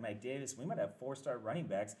you got Mike Davis. We might have 4-star running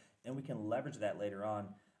backs, and we can leverage that later on.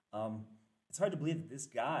 It's hard to believe that this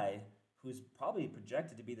guy, who's probably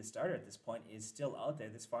projected to be the starter at this point, is still out there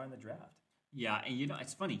this far in the draft. Yeah, and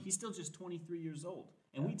it's funny. He's still just 23 years old.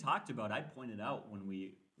 And we talked about, I pointed out when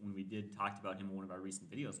we talked about him in one of our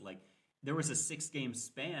recent videos, like there was a 6-game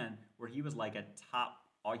span where he was like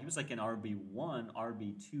he was like an RB1,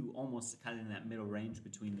 RB2, almost kind of in that middle range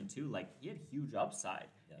between the two. Like he had huge upside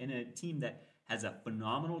in a team that has a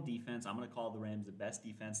phenomenal defense. I'm going to call the Rams the best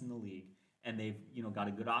defense in the league. And they've got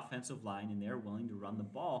a good offensive line, and they're willing to run the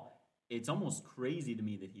ball. It's almost crazy to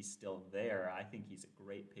me that he's still there. I think he's a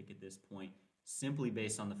great pick at this point, simply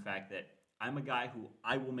based on the fact that I'm a guy who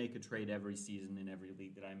I will make a trade every season in every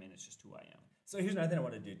league that I'm in. It's just who I am. So here's another thing I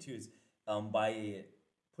want to do, too, is by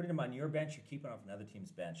putting him on your bench, you're keeping him off another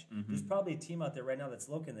team's bench. There's probably a team out there right now that's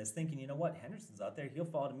looking at this thinking, you know what, Henderson's out there, he'll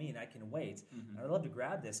fall to me and I can wait. And I'd love to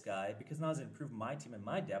grab this guy because not only does it improve my team and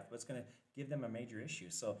my depth, but it's going to give them a major issue.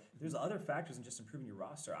 So there's other factors than just improving your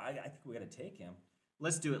roster. I think we got to take him.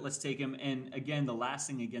 Let's do it. Let's take him. And again, the last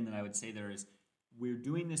thing that I would say there is we're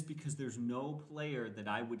doing this because there's no player that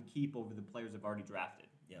I would keep over the players I've already drafted.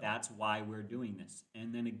 Yep. That's why we're doing this.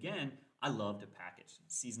 And then again, I love to package.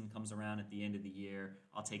 Season comes around at the end of the year.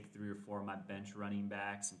 I'll take 3 or 4 of my bench running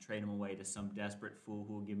backs and trade them away to some desperate fool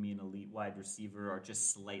who will give me an elite wide receiver or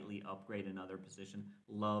just slightly upgrade another position.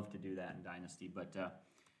 Love to do that in Dynasty. But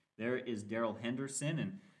there is Darrell Henderson,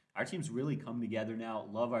 and our team's really come together now.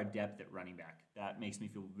 Love our depth at running back. That makes me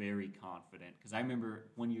feel very confident because I remember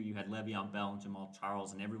one year you had Le'Veon Bell and Jamal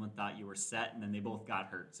Charles, and everyone thought you were set, and then they both got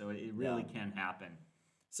hurt. So it really can happen.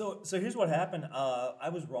 So here's what happened. I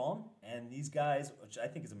was wrong, and these guys, which I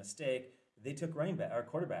think is a mistake, they took running back or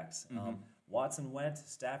quarterbacks. Watson went,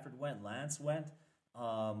 Stafford went, Lance went,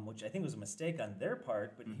 which I think was a mistake on their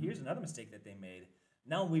part. But here's another mistake that they made.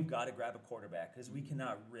 Now we've got to grab a quarterback because we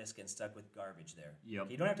cannot risk getting stuck with garbage there. Yep.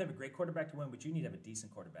 You don't have to have a great quarterback to win, but you need to have a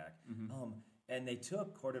decent quarterback. And they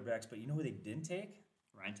took quarterbacks, but you know who they didn't take?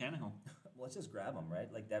 Ryan Tannehill. Well, let's just grab them,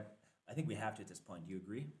 right? Like that. I think we have to at this point. Do you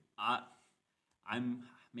agree?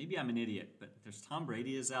 Maybe I'm an idiot, but there's Tom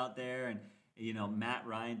Brady is out there, and Matt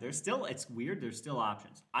Ryan. It's weird. There's still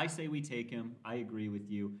options. I say we take him. I agree with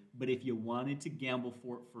you. But if you wanted to gamble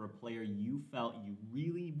for a player you felt you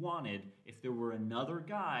really wanted, if there were another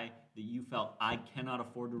guy that you felt I cannot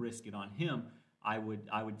afford to risk it on him, I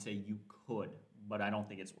would say you could, but I don't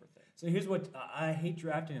think it's worth it. So here's what I hate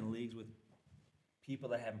drafting in leagues with people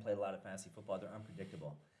that haven't played a lot of fantasy football. They're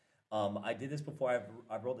unpredictable. I did this before.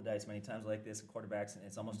 I've rolled the dice many times like this in quarterbacks, and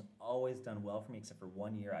it's almost always done well for me, except for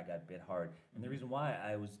one year I got bit hard. And the reason why,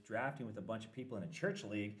 I was drafting with a bunch of people in a church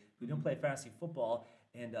league who don't play fantasy football,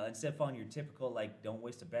 and instead of following your typical, don't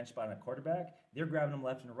waste a bench spot on a quarterback, they're grabbing them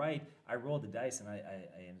left and right. I rolled the dice, and I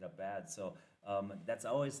ended up bad. So that's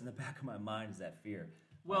always in the back of my mind is that fear.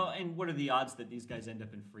 Well, and what are the odds that these guys end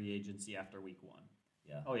up in free agency after week 1?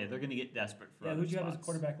 Yeah. Oh, yeah, they're going to get desperate for other who'd you spots. have as a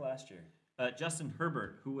quarterback last year? Justin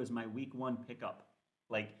Herbert, who was my week 1 pickup.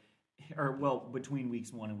 Between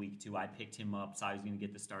weeks 1 and week 2, I picked him up, so I was going to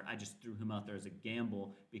get the start. I just threw him out there as a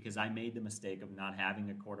gamble because I made the mistake of not having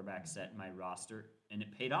a quarterback set in my roster, and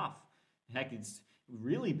it paid off. Heck, it's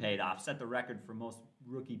really paid off. Set the record for most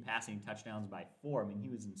rookie passing touchdowns by 4. I mean, he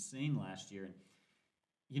was insane last year. And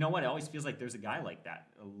you know what? It always feels like there's a guy like that.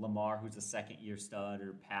 Lamar, who's a second-year stud,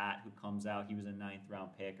 or Pat, who comes out, he was a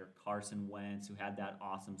 9th-round pick, or Carson Wentz, who had that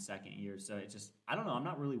awesome second year. So it's just, I don't know. I'm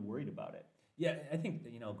not really worried about it. Yeah, I think,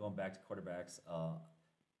 going back to quarterbacks,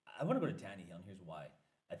 I want to go to Tannehill, and here's why.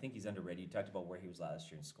 I think he's underrated. You talked about where he was last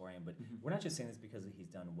year in scoring, but we're not just saying this because he's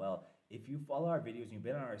done well. If you follow our videos and you've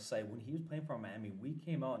been on our site, when he was playing for Miami, we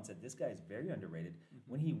came out and said, this guy is very underrated.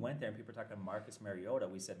 When he went there and people were talking about Marcus Mariota,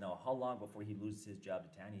 we said, no, how long before he loses his job to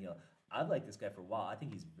Tannehill? I've liked this guy for a while. I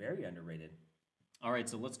think he's very underrated. All right,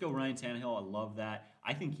 so let's go Ryan Tannehill. I love that.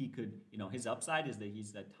 I think he could, his upside is that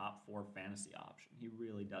he's the top 4 fantasy option. He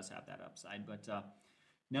really does have that upside. But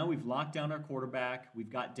now we've locked down our quarterback. We've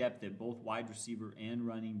got depth at both wide receiver and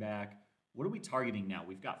running back. What are we targeting now?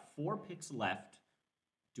 We've got 4 picks left.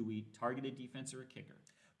 Do we target a defense or a kicker?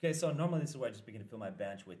 Okay, so normally this is where I just begin to fill my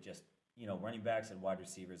bench with just, running backs and wide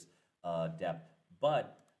receivers depth.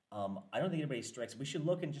 But I don't think anybody strikes. We should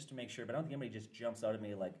look in just to make sure, but I don't think anybody just jumps out at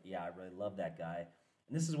me like, yeah, I really love that guy.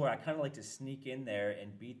 And this is where I kind of like to sneak in there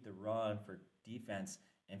and beat the run for defense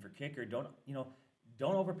and for kicker. Don't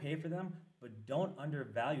overpay for them, but don't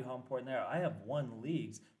undervalue how important they are. I have won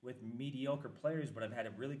leagues with mediocre players, but I've had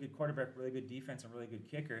a really good quarterback, really good defense, and really good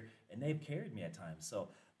kicker, and they've carried me at times. So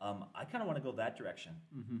I kind of want to go that direction.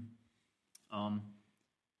 Mm-hmm.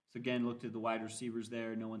 So again, looked at the wide receivers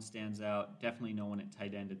there. No one stands out. Definitely no one at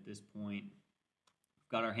tight end at this point. We've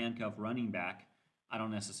got our handcuff running back. I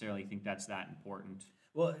don't necessarily think that's that important.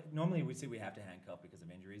 Well, normally we say we have to handcuff because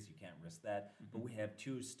of injuries. You can't risk that. Mm-hmm. But we have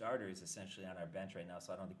 2 starters essentially on our bench right now,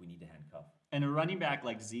 so I don't think we need to handcuff. And a running back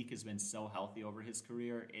like Zeke has been so healthy over his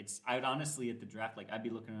career. I would honestly at the draft, I'd be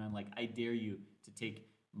looking around like, I dare you to take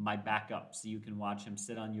my backup so you can watch him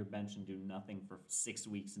sit on your bench and do nothing for 6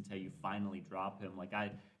 weeks until you finally drop him.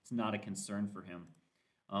 It's not a concern for him.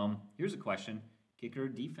 Here's a question: kicker or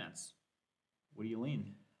defense? What do you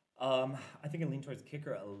lean? I think I lean towards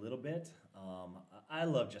kicker a little bit. I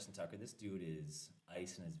love Justin Tucker. This dude is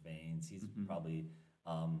ice in his veins. He's probably,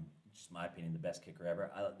 just my opinion, the best kicker ever.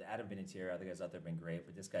 Adam Vinatieri, other guys out there have been great,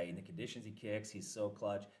 but this guy, in the conditions he kicks, he's so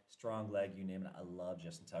clutch, strong leg, you name it. I love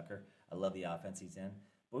Justin Tucker. I love the offense he's in.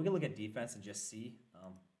 But we can look at defense and just see.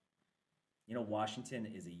 Washington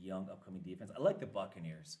is a young, upcoming defense. I like the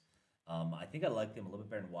Buccaneers. I think I like them a little bit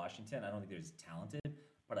better than Washington. I don't think they're as talented,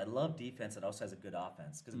 but I love defense that also has a good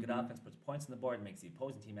offense, because a good offense puts points on the board and makes the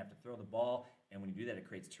opposing team have to throw the ball, and when you do that, it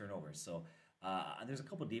creates turnovers. So there's a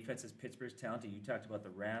couple defenses. Pittsburgh's talented. You talked about the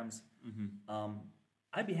Rams.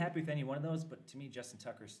 I'd be happy with any one of those, but to me, Justin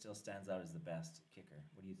Tucker still stands out as the best kicker.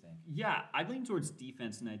 What do you think? Yeah, I lean towards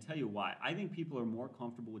defense, and I tell you why. I think people are more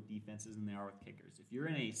comfortable with defenses than they are with kickers. If you're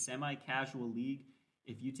in a semi-casual league,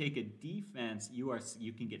 if you take a defense,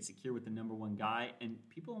 you can get secure with the number 1 guy, and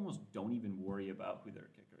people almost don't even worry about who their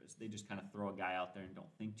kicker is. They just kind of throw a guy out there and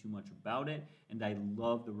don't think too much about it. And I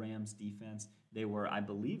love the Rams defense. I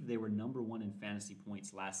believe they were number 1 in fantasy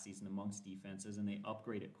points last season amongst defenses, and they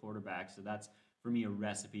upgraded quarterback. So that's, for me, a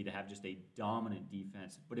recipe to have just a dominant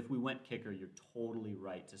defense. But if we went kicker, you're totally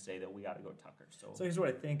right to say that we got to go Tucker. So here's what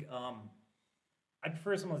I think. I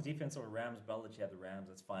prefer some of those defense over Rams, but I'll let you have the Rams.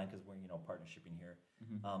 That's fine because we're partnershiping here.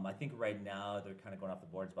 I think right now they're kind of going off the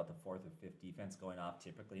board. It's about the 4th or 5th defense going off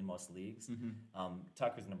typically in most leagues.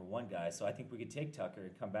 Tucker's the number 1 guy, so I think we could take Tucker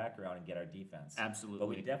and come back around and get our defense. Absolutely. But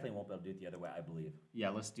we definitely won't be able to do it the other way, I believe. Yeah,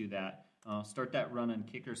 let's do that. Start that run on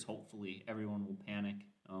kickers. Hopefully everyone will panic,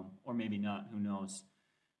 or maybe not. Who knows?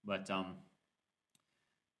 But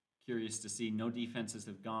curious to see. No defenses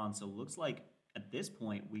have gone, so it looks like at this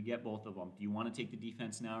point we get both of them. Do you want to take the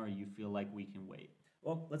defense now, or you feel like we can wait?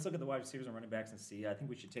 Well, let's look at the wide receivers and running backs and see. I think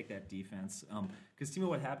we should take that defense. Because to me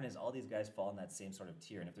what happened is all these guys fall in that same sort of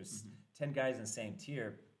tier. And if there's 10 guys in the same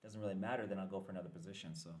tier, it doesn't really matter, then I'll go for another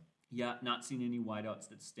position. So yeah, not seeing any wideouts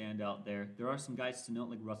that stand out there. There are some guys to note,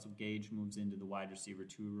 like Russell Gage moves into the wide receiver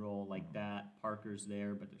 2 role like that. Parker's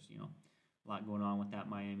there, but there's, a lot going on with that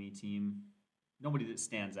Miami team. Nobody that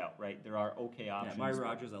stands out, right? There are okay options. Yeah, Amari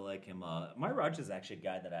Rodgers, I like him. Amari Rodgers is actually a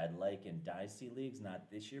guy that I'd like in dynasty leagues, not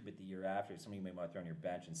this year, but the year after. Somebody you may want to throw on your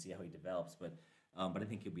bench and see how he develops. But I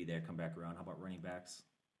think he'll be there, come back around. How about running backs?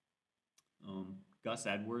 Gus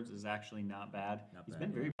Edwards is actually not bad. He's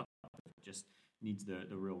been very popular. Just needs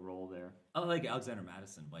the real role there. I like Alexander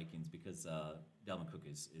Madison, Vikings, because Dalvin Cook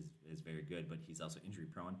is very good, but he's also injury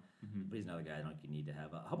prone. But he's another guy I don't think you need to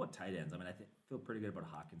have. How about tight ends? I mean, feel pretty good about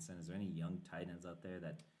Hawkinson. Is there any young tight ends out there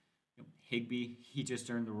that? Higbee, he just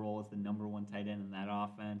earned the role as the number 1 tight end in that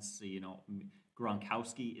offense. So,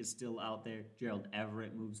 Gronkowski is still out there. Gerald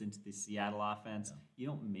Everett moves into the Seattle offense.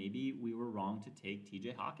 Yeah. Maybe we were wrong to take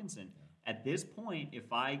T.J. Hawkinson. Yeah. At this point,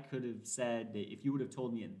 if I could have said, if you would have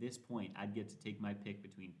told me at this point I'd get to take my pick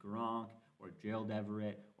between Gronk or Gerald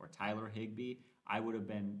Everett or Tyler Higbee, I would have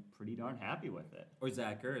been pretty darn happy with it. Or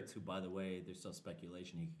Zach Ertz, who, by the way, there's still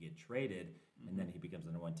speculation he could get traded, and then he becomes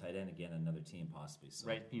the number 1 tight end again, another team possibly. So.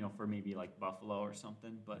 Right, for maybe like Buffalo or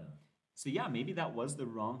something. But So yeah, maybe that was the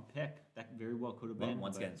wrong pick. That very well could have been.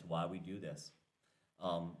 Once again, it's why we do this. I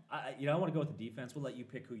want to go with the defense. We'll let you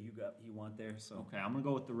pick who you want there. So okay, I'm gonna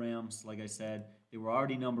go with the Rams. Like I said, they were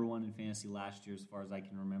already number 1 in fantasy last year, as far as I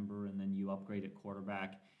can remember. And then you upgrade at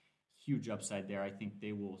quarterback, huge upside there. I think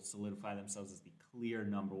they will solidify themselves as the clear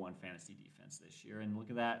number one fantasy defense this year. And look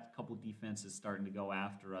at that, a couple defenses starting to go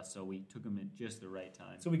after us, so we took them at just the right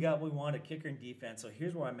time. So we got what we wanted, kicker and defense. So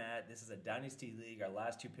here's where I'm at. This is a dynasty league. Our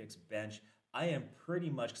last 2 picks bench. I am pretty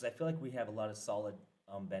much, because I feel like we have a lot of solid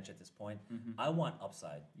bench at this point. I want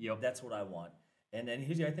upside. Yep. That's what I want. And then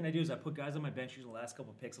here's the other thing I do is I put guys on my bench using the last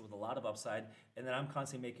couple picks with a lot of upside, and then I'm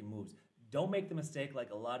constantly making moves. Don't make the mistake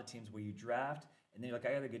like a lot of teams where you draft, and then you're like,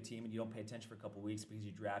 I got a good team, and you don't pay attention for a couple weeks because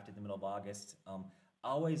you drafted in the middle of August.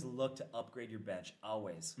 Always look to upgrade your bench,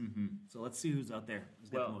 always. So let's see who's out there, who's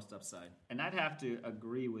got the most upside. And I'd have to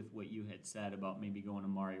agree with what you had said about maybe going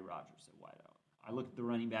Amari Rogers at wideout. I looked at the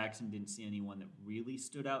running backs and didn't see anyone that really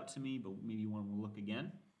stood out to me, but maybe you want to look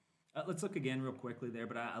again. Let's look again real quickly there,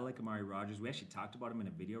 but I like Amari Rogers. We actually talked about him in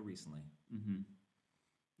a video recently.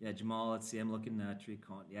 Yeah, Jamal, let's see. I'm looking at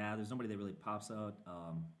Tricon. Yeah, there's nobody that really pops out.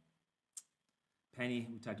 Penny,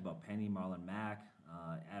 we talked about Penny, Marlon Mack.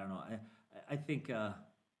 I don't know. I think,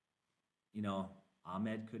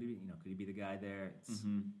 Ahmed could he be the guy there?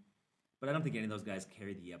 But I don't think any of those guys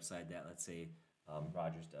carry the upside that, let's say,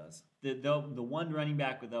 Rogers does. The one running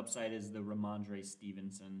back with upside is the Ramondre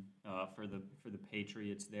Stevenson for the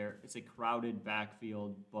Patriots. There, it's a crowded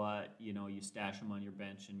backfield, but you stash him on your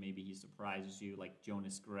bench and maybe he surprises you. Like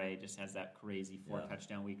Jonas Gray just has that crazy 4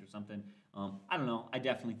 touchdown week or something. I don't know. I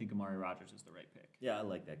definitely think Amari Rogers is the right pick. Yeah, I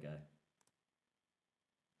like that guy.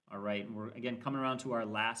 All right, and we're again coming around to our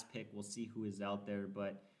last pick. We'll see who is out there,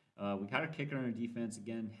 but we got our kicker on our defense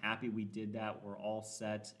again. Happy we did that. We're all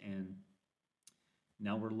set and.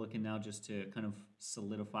 Now we're looking just to kind of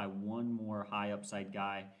solidify one more high upside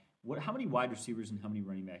guy. How many wide receivers and how many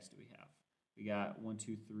running backs do we have? We got 1,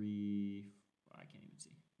 2, 3. I can't even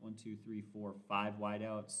see. 1, 2, 3, 4, 5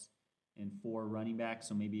 wideouts and 4 running backs.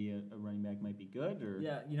 So maybe a running back might be good. Or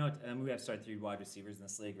yeah, we have to start 3 wide receivers in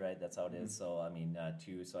this league, right? That's how it is. So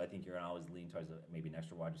 2. So I think you're always lean towards maybe an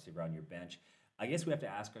extra wide receiver on your bench. I guess we have to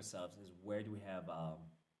ask ourselves is where do we have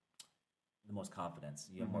the most confidence?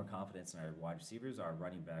 You have more confidence in our wide receivers or our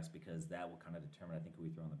running backs, because that will kind of determine, I think, who we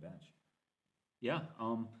throw on the bench. Yeah,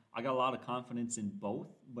 I got a lot of confidence in both,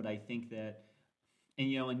 but I think that,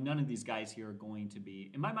 and none of these guys here are going to be,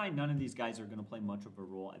 in my mind, none of these guys are going to play much of a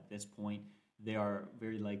role at this point. They are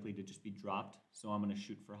very likely to just be dropped, so I'm going to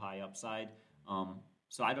shoot for high upside.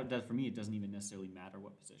 So for me, it doesn't even necessarily matter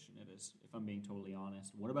what position it is, if I'm being totally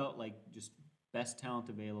honest. What about just best talent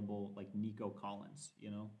available, like Nico Collins,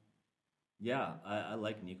 Yeah, I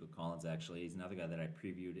like Nico Collins, actually. He's another guy that I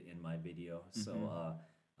previewed in my video. So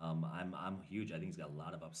I'm huge. I think he's got a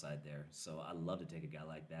lot of upside there. So I'd love to take a guy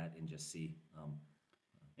like that and just see.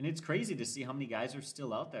 And it's crazy to see how many guys are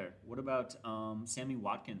still out there. What about Sammy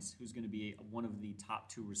Watkins, who's going to be one of the top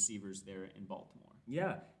 2 receivers there in Baltimore?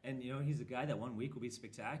 Yeah, and he's a guy that 1 week will be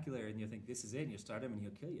spectacular, and you'll think this is it, and you start him, and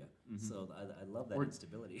he'll kill you. So I love that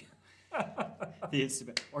instability.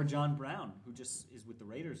 Or John Brown, who just is with the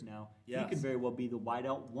Raiders now. Yes. He could very well be the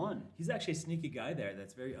wideout 1. He's actually a sneaky guy there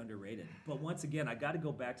that's very underrated. But once again, I got to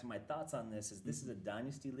go back to my thoughts on this. This is a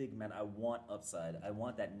dynasty league, man. I want upside. I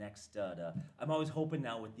want that next stud. I'm always hoping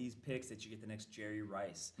now with these picks that you get the next Jerry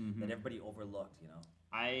Rice that everybody overlooked.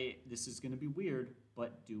 This is going to be weird,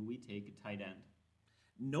 but do we take a tight end?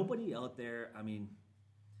 Nobody out there,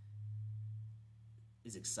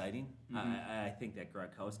 is exciting. I think that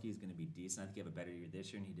Gronkowski is going to be decent. I think he have a better year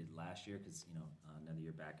this year than he did last year because, another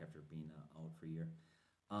year back after being out for a year.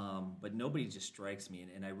 But nobody just strikes me,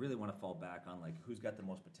 and I really want to fall back on who's got the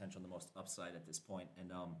most potential and the most upside at this point.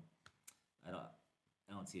 And I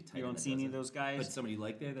don't see a tight end. You don't see any of those guys? But somebody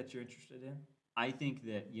like there that you're interested in? I think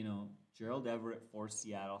that, Gerald Everett for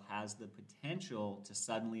Seattle has the potential to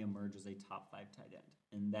suddenly emerge as a top 5 tight end.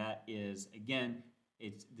 And that is, again,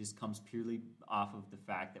 this comes purely off of the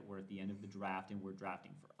fact that we're at the end of the draft and we're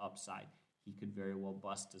drafting for upside. He could very well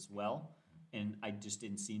bust as well. And I just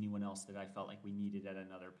didn't see anyone else that I felt like we needed at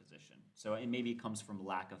another position. So and maybe it comes from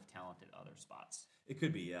lack of talent at other spots. It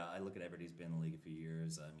could be, yeah. I look at Everett. He's been in the league a few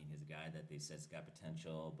years. He's a guy that they said's got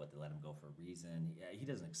potential, but they let him go for a reason. Yeah, he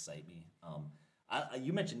doesn't excite me.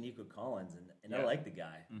 You mentioned Nico Collins, and I like the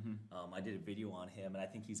guy. I did a video on him, and I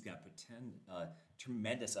think he's got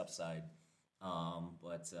tremendous upside.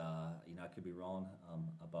 But I could be wrong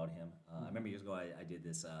about him. I remember years ago I did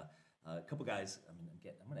this. A couple guys.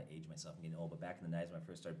 I'm going to age myself. I'm getting old, but back in the 90s when I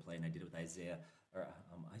first started playing, I did it with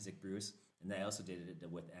Isaac Bruce, and I also did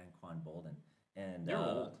it with Anquan Bolden. And you're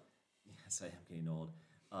old. Yes, I am getting old.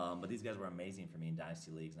 But these guys were amazing for me in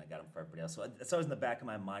dynasty leagues, and I got them for everybody else. So that's always in the back of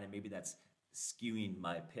my mind, and maybe that's skewing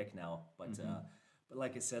my pick now. But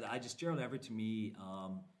like I said, Gerald Everett to me,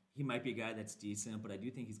 he might be a guy that's decent, but I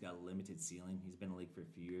do think he's got a limited ceiling. He's been in the league for a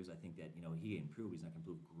few years. I think that, he can improve. He's not going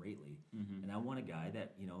to improve greatly. And I want a guy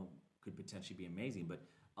that, could potentially be amazing. But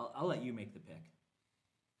I'll let you make the pick.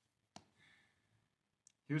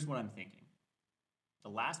 Here's what I'm thinking. The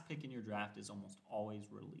last pick in your draft is almost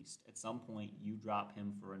always released. At some point, you drop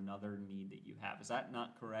him for another need that you have. Is that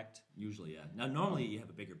not correct? Usually, yeah. Now, normally you have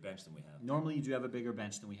a bigger bench than we have. Normally you do have a bigger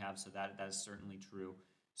bench than we have, so that is certainly true.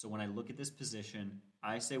 So when I look at this position,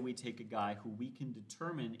 I say we take a guy who we can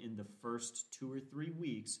determine in the first 2 or 3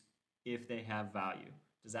 weeks if they have value.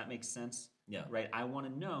 Does that make sense? Yeah. Right? I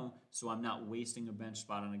want to know so I'm not wasting a bench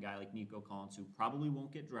spot on a guy like Nico Collins who probably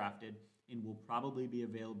won't get drafted and will probably be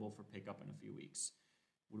available for pickup in a few weeks.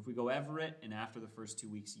 What if we go Everett, and after the first 2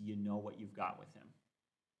 weeks, you know what you've got with him?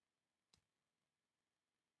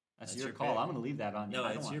 That's your call. Pick. I'm going to leave that on you. No,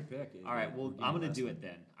 it's your pick. All right, well, I'm going to do it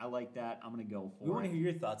then. I like that. I'm going to go for it. We want to hear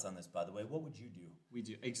your thoughts on this, by the way. What would you do? We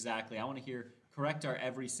do. Exactly. I want to hear correct our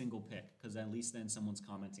every single pick, because at least then someone's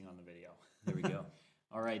commenting on the video. There we go.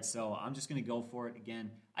 All right, so I'm just going to go for it again.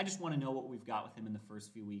 I just want to know what we've got with him in the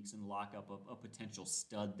first few weeks and lock up a potential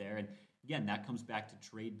stud there. And again, that comes back to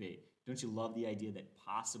trade bait. Don't you love the idea that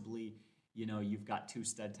possibly, you've got 2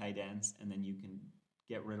 stud tight ends and then you can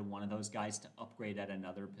get rid of one of those guys to upgrade at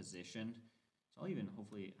another position? So I'll even,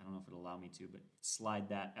 hopefully, I don't know if it'll allow me to, but slide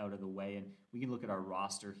that out of the way. And we can look at our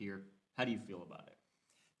roster here. How do you feel about it?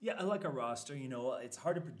 Yeah, I like our roster. It's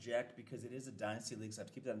hard to project because it is a dynasty league, so I have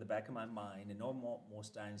to keep that in the back of my mind. And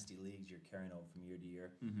most dynasty leagues, you're carrying over from year to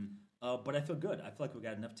year. But I feel good. I feel like we've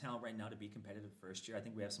got enough talent right now to be competitive first year. I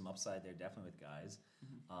think we have some upside there, definitely with guys.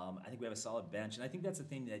 I think we have a solid bench. And I think that's the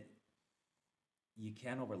thing that you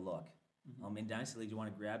can't overlook. In dynasty leagues, you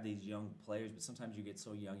want to grab these young players, but sometimes you get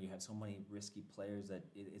so young, you have so many risky players that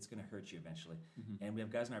it's going to hurt you eventually. And we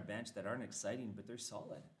have guys on our bench that aren't exciting, but they're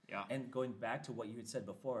solid. Yeah. And going back to what you had said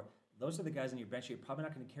before, those are the guys on your bench you're probably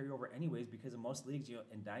not going to carry over anyways, because in most leagues,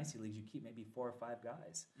 in dynasty leagues, you keep maybe 4 or 5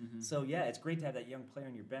 guys. So yeah, it's great to have that young player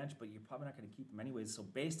on your bench, but you're probably not going to keep them anyways. So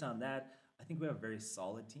based on that, I think we have a very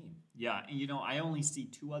solid team. Yeah, and I only see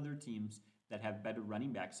 2 other teams that have better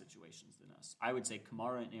running back situations than us. I would say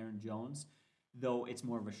Kamara and Aaron Jones, though it's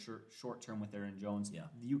more of a short term with Aaron Jones. Yeah.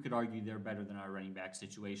 You could argue they're better than our running back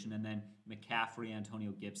situation. And then McCaffrey,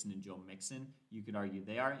 Antonio Gibson, and Joe Mixon, you could argue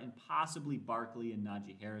they are. And possibly Barkley and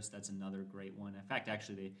Najee Harris, that's another great one. In fact,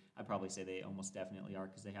 actually, I'd probably say they almost definitely are,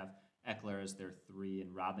 because they have Eckler as their 3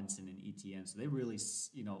 and Robinson and ETN. So they really,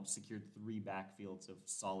 secured 3 backfields of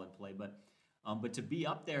solid play. But to be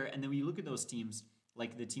up there, and then when you look at those teams,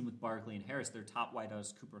 like the team with Barkley and Harris, their top wideout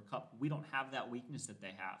is Cooper Kupp. We don't have that weakness that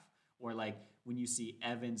they have. Or like when you see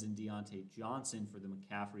Evans and Deontay Johnson for the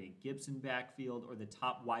McCaffrey and Gibson backfield, or the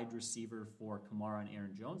top wide receiver for Kamara and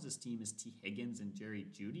Aaron Jones' team is T. Higgins and Jerry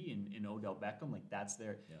Jeudy and Odell Beckham. Like that's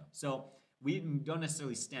their. Yeah. So we don't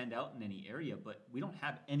necessarily stand out in any area, but we don't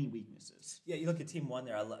have any weaknesses. Yeah, you look at team 1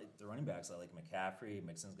 there. I like the running backs. I like McCaffrey.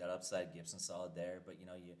 Mixon's got upside. Gibson's solid there. But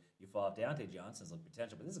you fall off. Deontay Johnson's look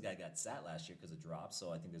potential. But this guy got sat last year because of drops,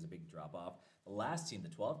 so I think there's a big drop off. The last team, the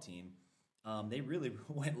 12 team, they really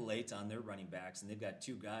went late on their running backs, and they've got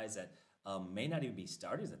 2 guys that may not even be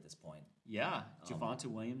starters at this point. Yeah, Javonte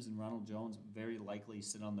Williams and Ronald Jones very likely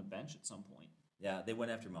sit on the bench at some point. Yeah, they went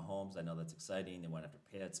after Mahomes. I know that's exciting. They went after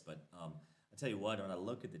Pitts, but I tell you what, when I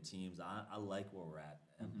look at the teams, I like where we're at.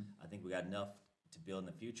 I think we got enough to build in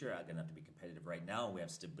the future. I'm going to have to be competitive right now. We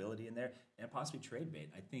have stability in there and possibly trade bait.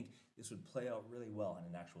 I think this would play out really well in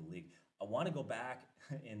an actual league. I want to go back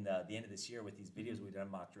in the end of this year with these videos we've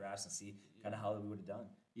done mock drafts and see kind of how we would have done.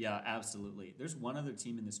 Yeah, absolutely. There's one other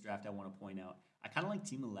team in this draft I want to point out. I kind of like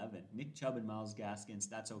Team 11. Nick Chubb and Myles Gaskins,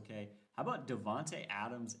 that's okay. How about Devontae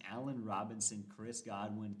Adams, Allen Robinson, Chris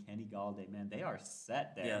Godwin, Kenny Galladay? Man, they are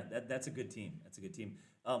set there. Yeah, that's a good team. That's a good team.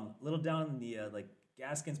 Little down in the,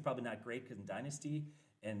 Gaskins probably not great because in Dynasty,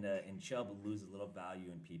 and Chubb loses a little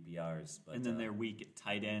value in PPRs. But, and then they're weak at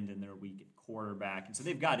tight end and they're weak at quarterback. And so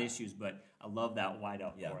they've got issues, but I love that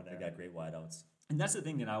wideout core there. They got great wideouts. And that's the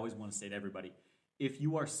thing that I always want to say to everybody. If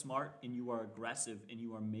you are smart and you are aggressive and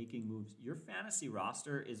you are making moves, your fantasy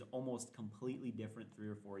roster is almost completely different 3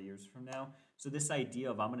 or 4 years from now. So this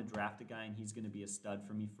idea of I'm going to draft a guy and he's going to be a stud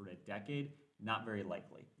for me for a decade, not very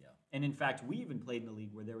likely. Yeah. And in fact, we even played in a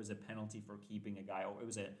league where there was a penalty for keeping a guy. It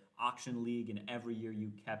was an auction league, and every year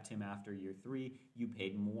you kept him after year 3. You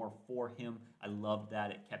paid more for him. I loved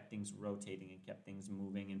that. It kept things rotating and kept things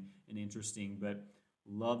moving and interesting. But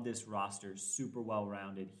love this roster, super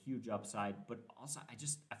well-rounded, huge upside, but also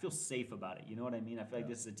I feel safe about it. You know what I mean? I feel like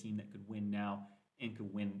this is a team that could win now and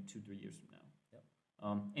could win 2-3 years from now.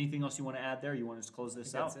 Yep. Anything else you want to add there? You want to just close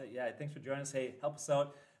this out? That's it. Yeah, thanks for joining us. Hey, help us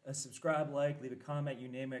out. subscribe, like, leave a comment, you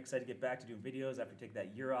name it. Excited to get back to doing videos after taking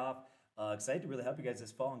that year off. Excited to really help you guys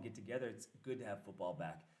this fall and get together. It's good to have football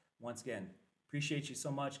back. Once again, appreciate you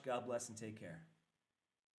so much. God bless and take care.